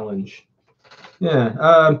reading challenge.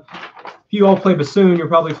 Yeah. If you all play bassoon, you're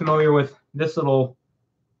probably familiar with this little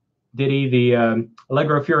ditty, the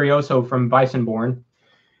Allegro Furioso from Weissenborn.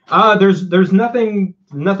 There's nothing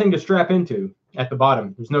to strap into at the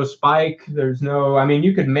bottom. There's no spike. There's no. I mean,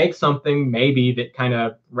 you could make something maybe that kind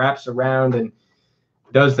of wraps around and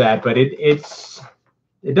does that, but it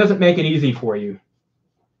doesn't make it easy for you.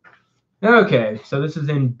 Okay, so this is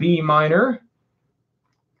in B minor.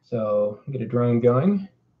 So get a drone going.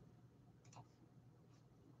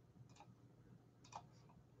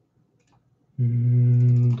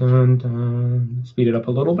 Dun, dun. Speed it up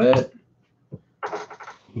a little bit.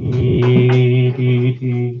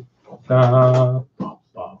 Da, ba,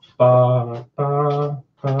 ba, ba, ba,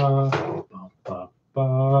 ba,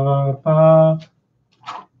 ba, ba.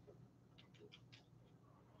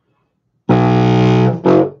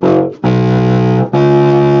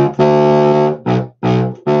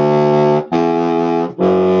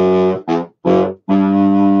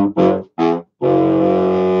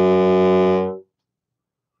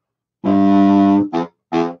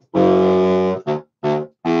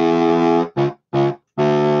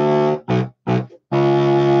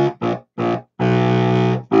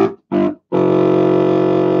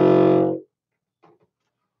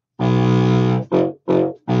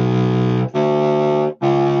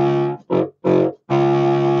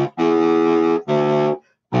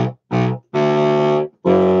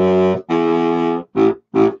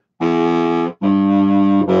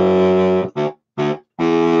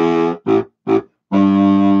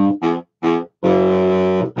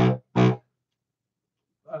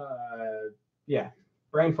 Yeah,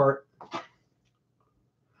 brain fart.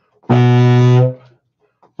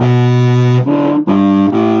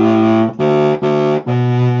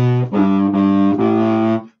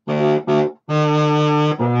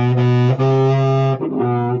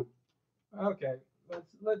 Okay,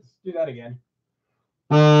 let's do that again.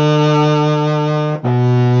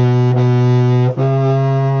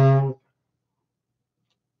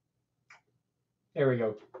 There we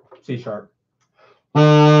go. C sharp.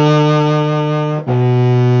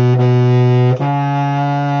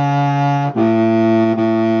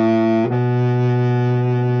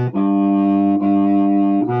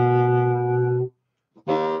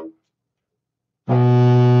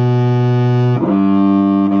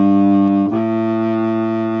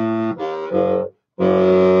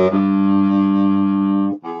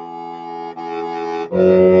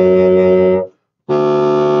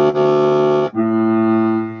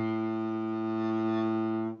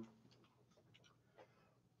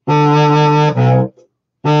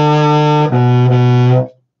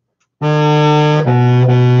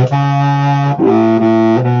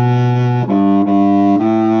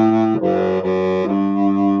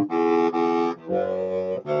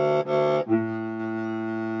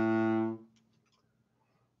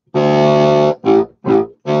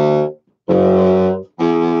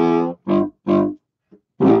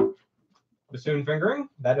 Bassoon fingering,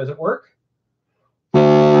 that doesn't work.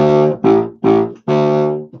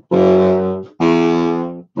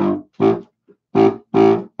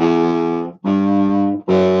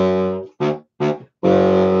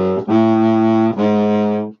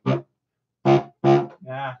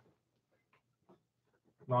 Nah,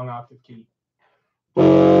 wrong octave key.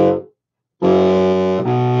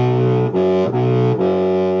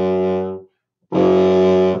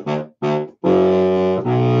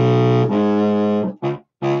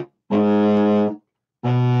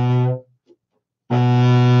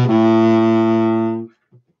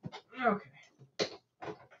 Okay.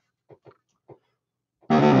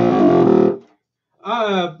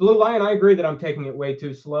 Blue Lion, I agree that I'm taking it way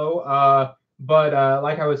too slow. But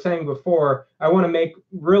like I was saying before, I want to make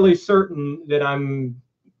really certain that I'm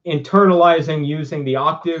internalizing using the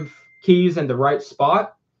octave keys in the right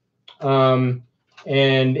spot. And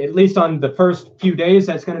at least on the first few days,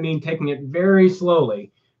 that's going to mean taking it very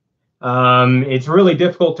slowly. It's really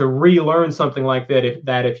difficult to relearn something like that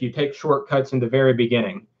if you take shortcuts in the very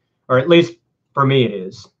beginning, or at least for me it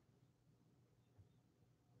is.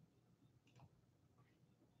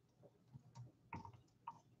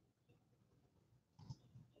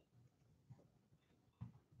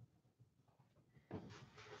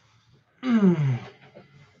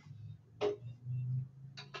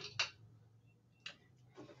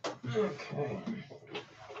 Okay.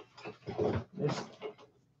 This.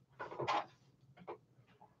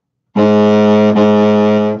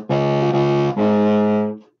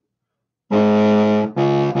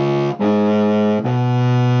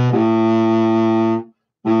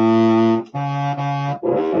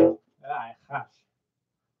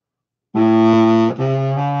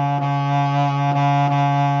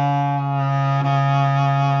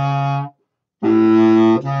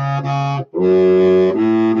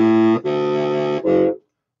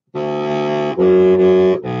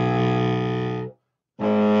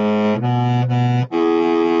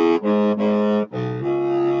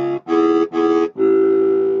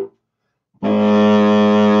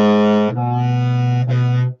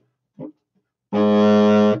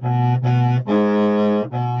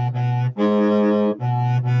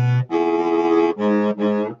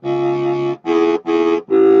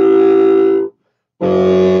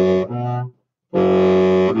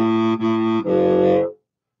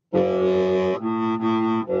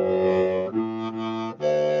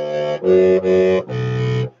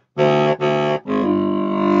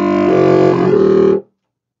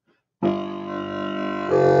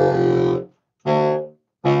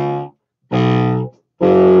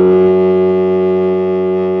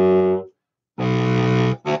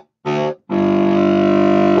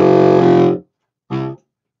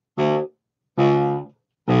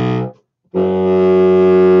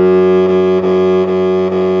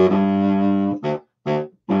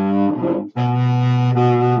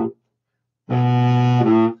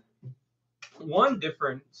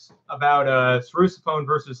 difference about Sarrusophone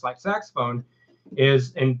versus like saxophone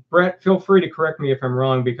is, and Brett, feel free to correct me if I'm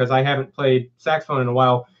wrong because I haven't played saxophone in a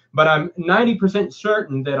while, but I'm 90%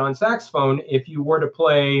 certain that on saxophone, if you were to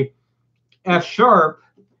play F sharp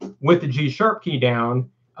with the G sharp key down,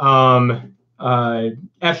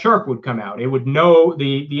 F sharp would come out. It would know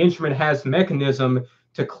the instrument has mechanism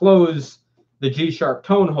to close the G sharp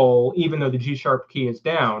tone hole, even though the G sharp key is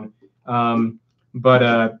down.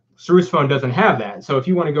 But Sarrusophone doesn't have that. So if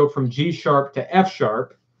you want to go from G sharp to F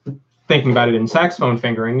sharp, thinking about it in saxophone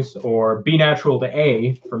fingerings, or B natural to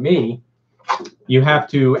A for me, you have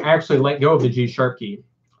to actually let go of the G sharp key.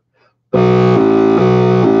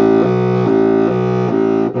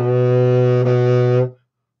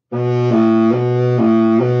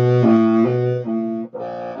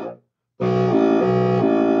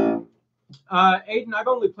 Aiden, I've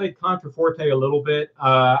only played contraforte a little bit.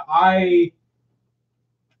 I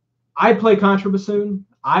play contrabassoon.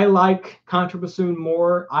 I like contrabassoon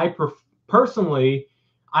more. Personally,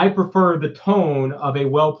 I prefer the tone of a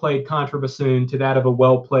well-played contrabassoon to that of a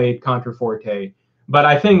well-played contraforte. But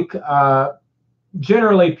I think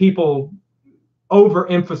generally people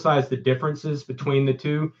overemphasize the differences between the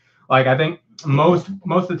two. Like I think most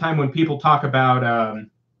of the time when people talk about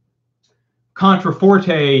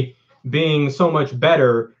contraforte being so much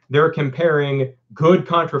better, they're comparing good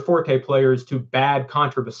contraforte players to bad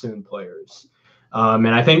contrabassoon players. And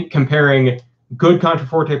I think comparing good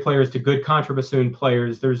contraforte players to good contrabassoon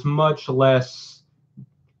players, there's much less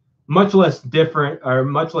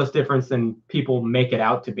difference than people make it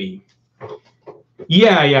out to be.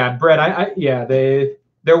 Yeah, Brett.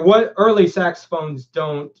 Early saxophones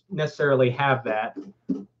don't necessarily have that.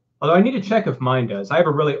 Although I need to check if mine does. I have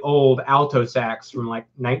a really old alto sax from like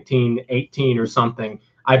 1918 or something.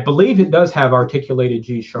 I believe it does have articulated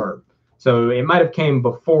G sharp. So it might have came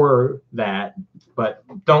before that, but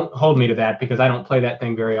don't hold me to that because I don't play that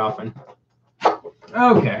thing very often.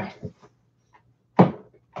 Okay.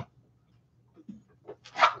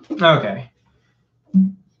 Okay.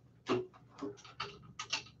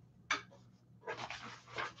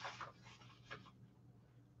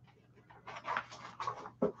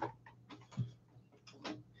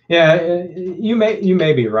 Yeah, you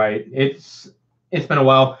may be right. It's been a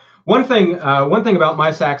while. One thing about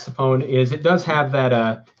my saxophone is it does have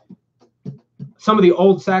that. Some of the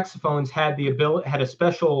old saxophones had a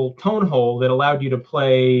special tone hole that allowed you to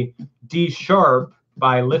play D sharp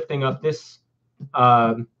by lifting up this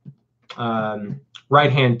right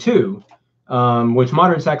hand two, which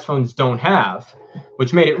modern saxophones don't have,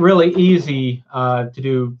 which made it really easy to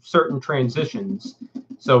do certain transitions.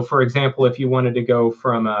 So, for example, if you wanted to go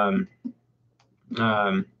from,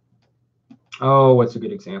 what's a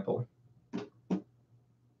good example?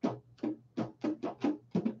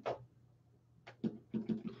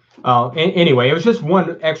 Anyway, it was just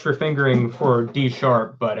one extra fingering for D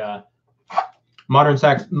sharp, but modern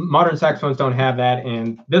saxophones don't have that,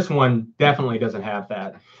 and this one definitely doesn't have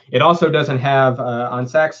that. It also doesn't have on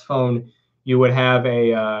saxophone. You would have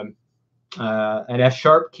an F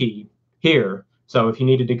sharp key here. So if you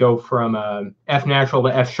needed to go from F natural to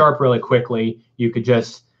F sharp really quickly, you could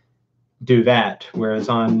just do that. Whereas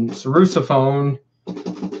on Sarrusophone,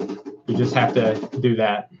 you just have to do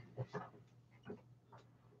that.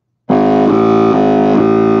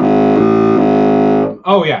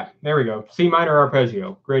 Oh yeah, there we go. C minor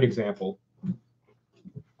arpeggio, great example.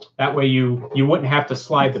 That way you wouldn't have to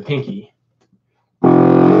slide the pinky.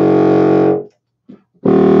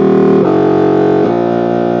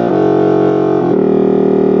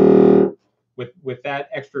 With that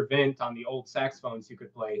extra vent on the old saxophones, you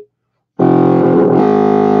could play.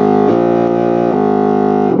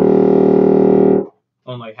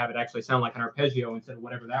 Only have it actually sound like an arpeggio instead of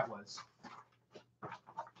whatever that was.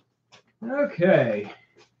 Okay.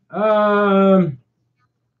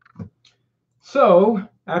 So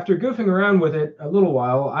after goofing around with it a little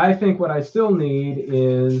while, I think what I still need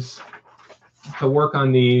is to work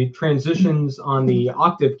on the transitions on the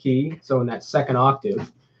octave key, so in that second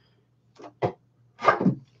octave.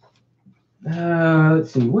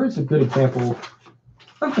 Let's see, where's a good example?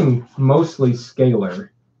 Something mostly scalar.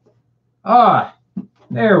 Ah,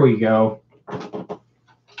 there we go.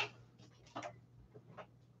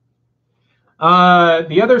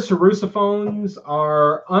 The other Sarrusophones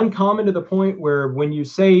are uncommon to the point where when you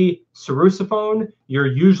say Sarrusophone, you're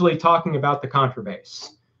usually talking about the contrabass.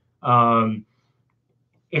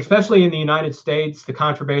 Especially in the United States, the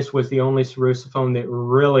contrabass was the only Sarrusophone that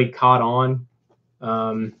really caught on.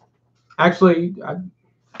 Actually,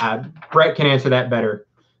 Brett can answer that better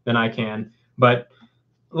than I can. But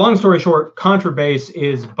long story short, contrabass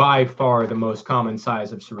is by far the most common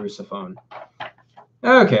size of Sarrusophone.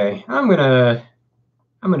 Okay, I'm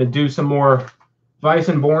gonna do some more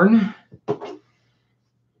Weissenborn.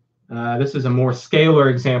 This is a more scalar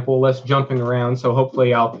example, less jumping around, so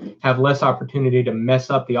hopefully I'll have less opportunity to mess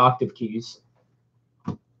up the octave keys.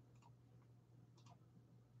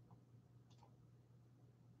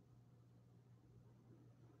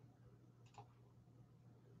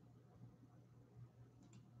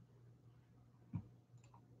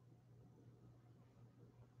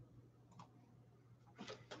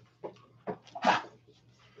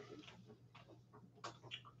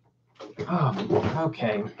 Oh,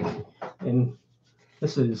 okay. And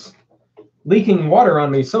this is leaking water on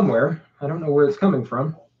me somewhere. I don't know where it's coming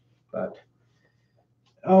from, but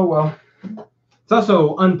oh well. It's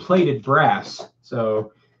also unplated brass,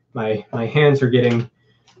 so my hands are getting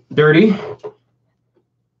dirty.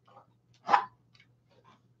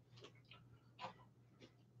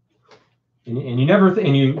 And you never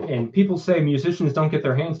and people say musicians don't get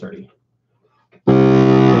their hands dirty.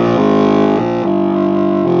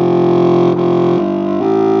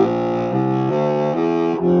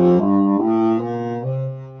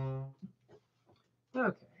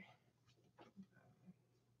 Okay.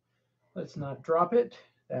 Let's not drop it.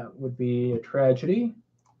 That would be a tragedy.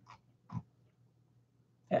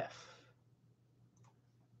 F.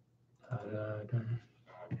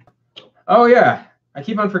 Oh yeah, I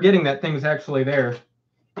keep on forgetting that thing's actually there.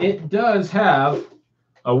 It does have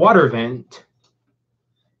a water vent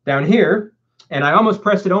down here, and I almost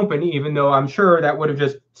pressed it open, even though I'm sure that would have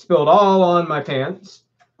just spilled all on my pants.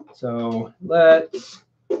 So let's...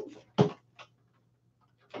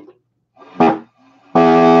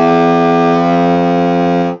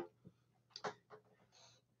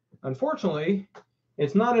 Unfortunately,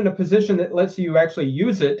 it's not in a position that lets you actually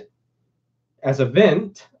use it as a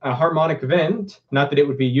vent, a harmonic vent. Not that it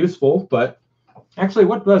would be useful, but actually,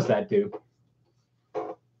 what does that do?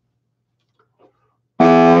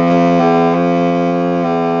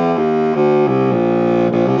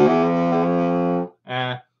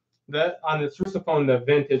 On the Sarrusophone, the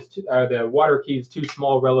vent is the water key is too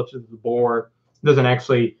small relative to the bore. It doesn't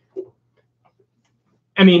actually.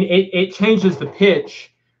 I mean, it changes the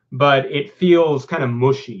pitch, but it feels kind of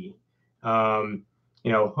mushy. You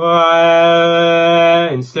know,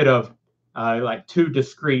 instead of like too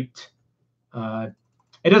discrete.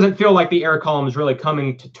 It doesn't feel like the air column is really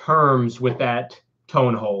coming to terms with that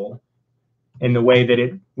tone hole in the way that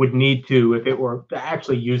it would need to if it were to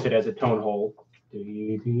actually use it as a tone hole.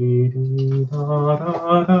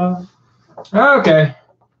 Okay.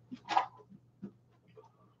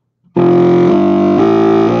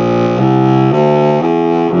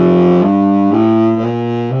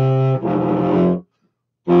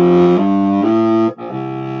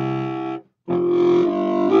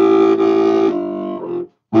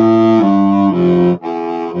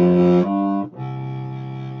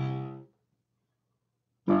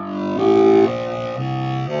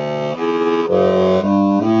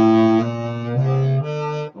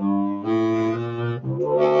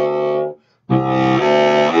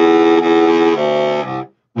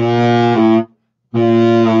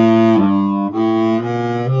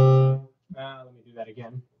 Let me do that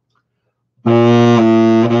again.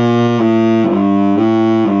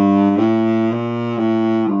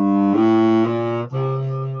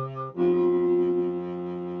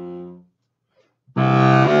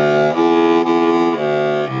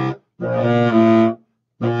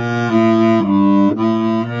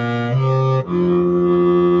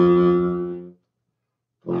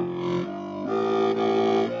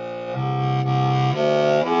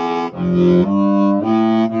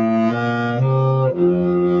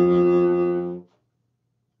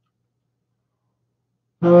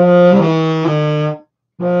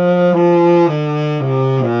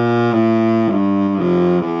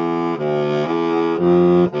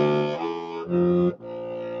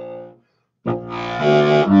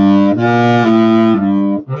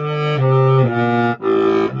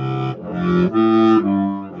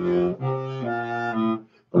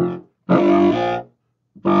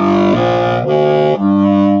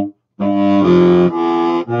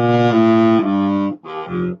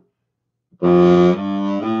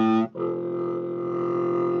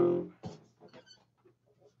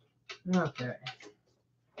 Okay.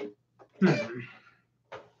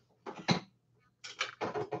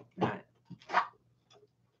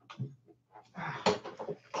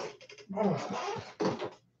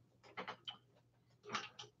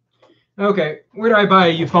 Okay, where do I buy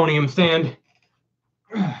a euphonium stand?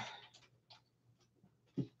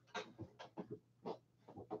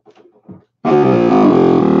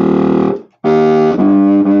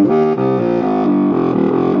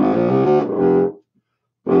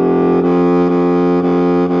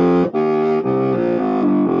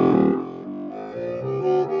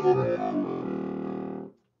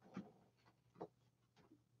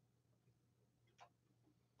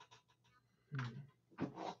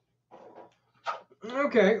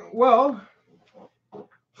 Okay, well,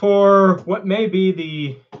 for what may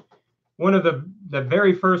be one of the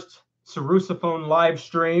very first Sarrusophone live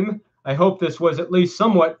stream, I hope this was at least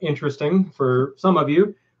somewhat interesting for some of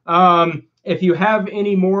you. If you have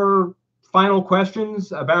any more final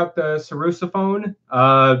questions about the Sarrusophone,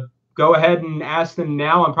 go ahead and ask them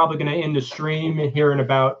now. I'm probably going to end the stream here in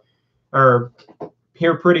about, or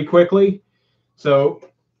here pretty quickly. So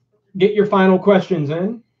get your final questions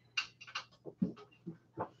in.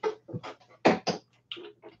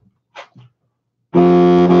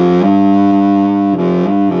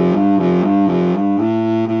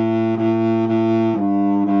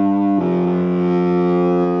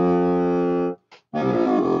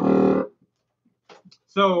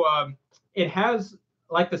 So it has,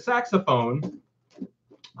 like the saxophone,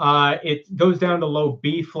 it goes down to low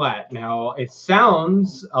B flat. Now it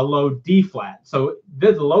sounds a low D flat. So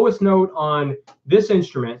the lowest note on this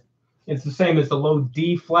instrument is the same as the low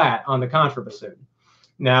D flat on the contrabassoon.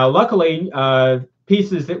 Now, luckily,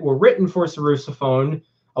 pieces that were written for Sarrusophone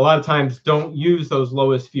a lot of times don't use those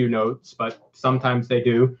lowest few notes, but sometimes they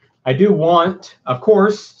do. I do want, of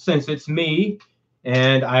course, since it's me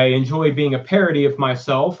and I enjoy being a parody of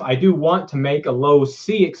myself, I do want to make a low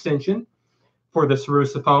C extension for the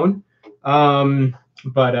Sarrusophone.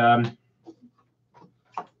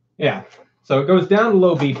 Yeah, so it goes down to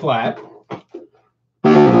low B flat.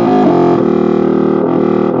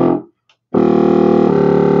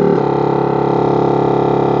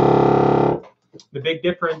 The big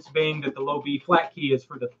difference being that the low B flat key is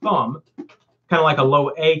for the thumb, kind of like a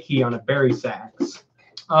low A key on a bari sax.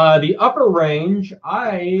 The upper range,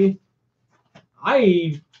 I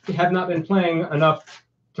have not been playing enough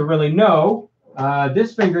to really know.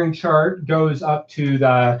 This fingering chart goes up to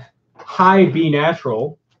the high B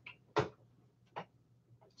natural.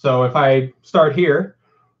 So if I start here,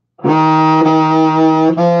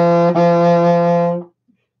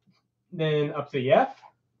 then up to the F.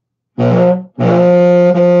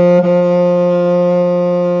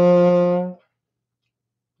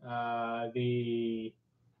 The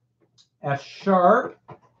F sharp.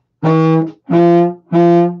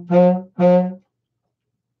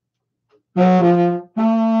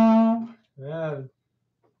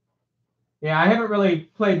 Yeah, I haven't really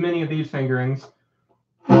played many of these fingerings.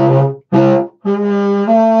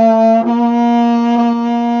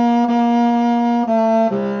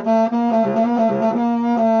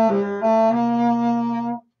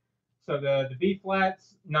 So the B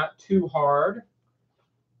flat's not too hard.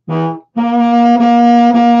 Well,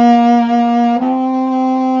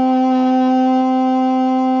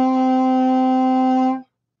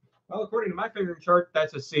 according to my fingering chart,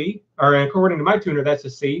 that's a C. Or according to my tuner, that's a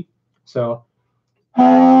C. So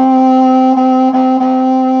sounds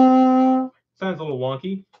a little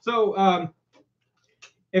wonky. So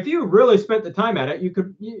if you really spent the time at it,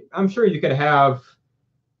 I'm sure you could have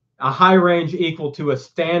a high range equal to a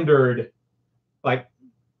standard, like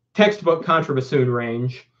textbook contrabassoon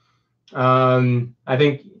range. I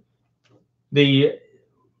think the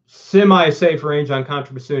semi-safe range on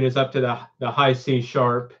contrabassoon is up to the high C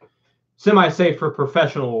sharp. Semi-safe for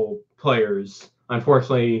professional players.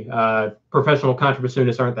 Unfortunately, professional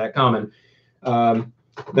contrabassoonists aren't that common.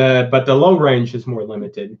 But the low range is more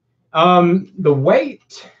limited. The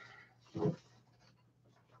weight,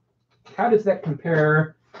 how does that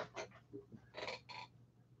compare?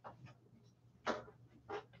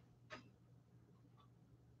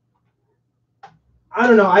 I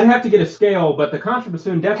don't know. I'd have to get a scale, but the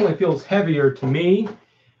contrabassoon definitely feels heavier to me.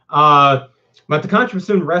 But the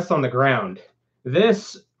contrabassoon rests on the ground.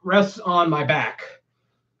 This rests on my back.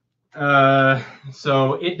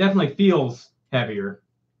 So it definitely feels heavier.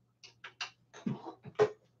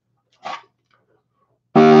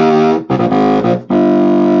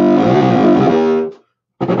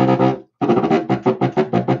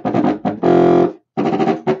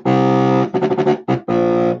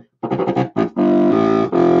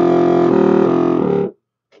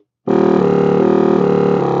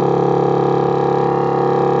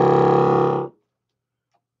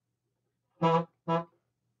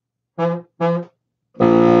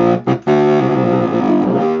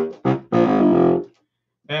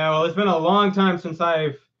 Well, it's been a long time since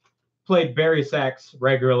I've played bari sax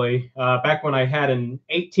regularly. Back when I had an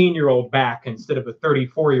 18-year-old back instead of a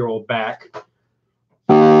 34-year-old back.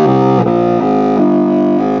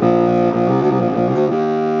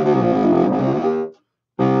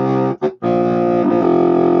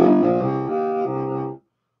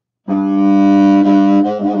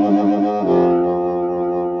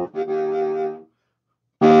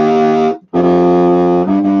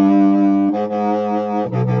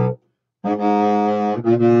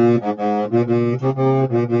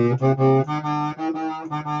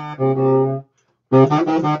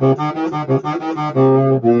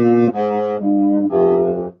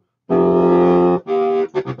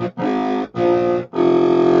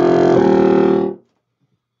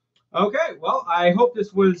 Okay, well, I hope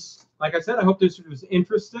this was, like I said, I hope this was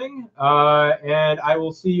interesting, and I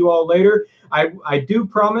will see you all later. I do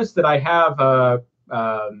promise that I have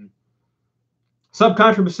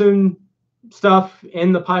subcontrabassoon stuff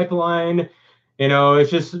in the pipeline. You know, it's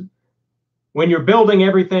just when you're building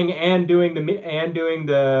everything and doing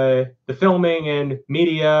the filming and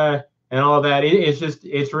media and all that,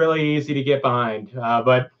 it's really easy to get behind.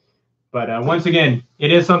 But once again,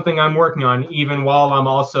 it is something I'm working on, even while I'm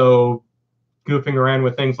also goofing around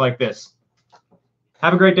with things like this.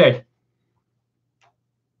 Have a great day.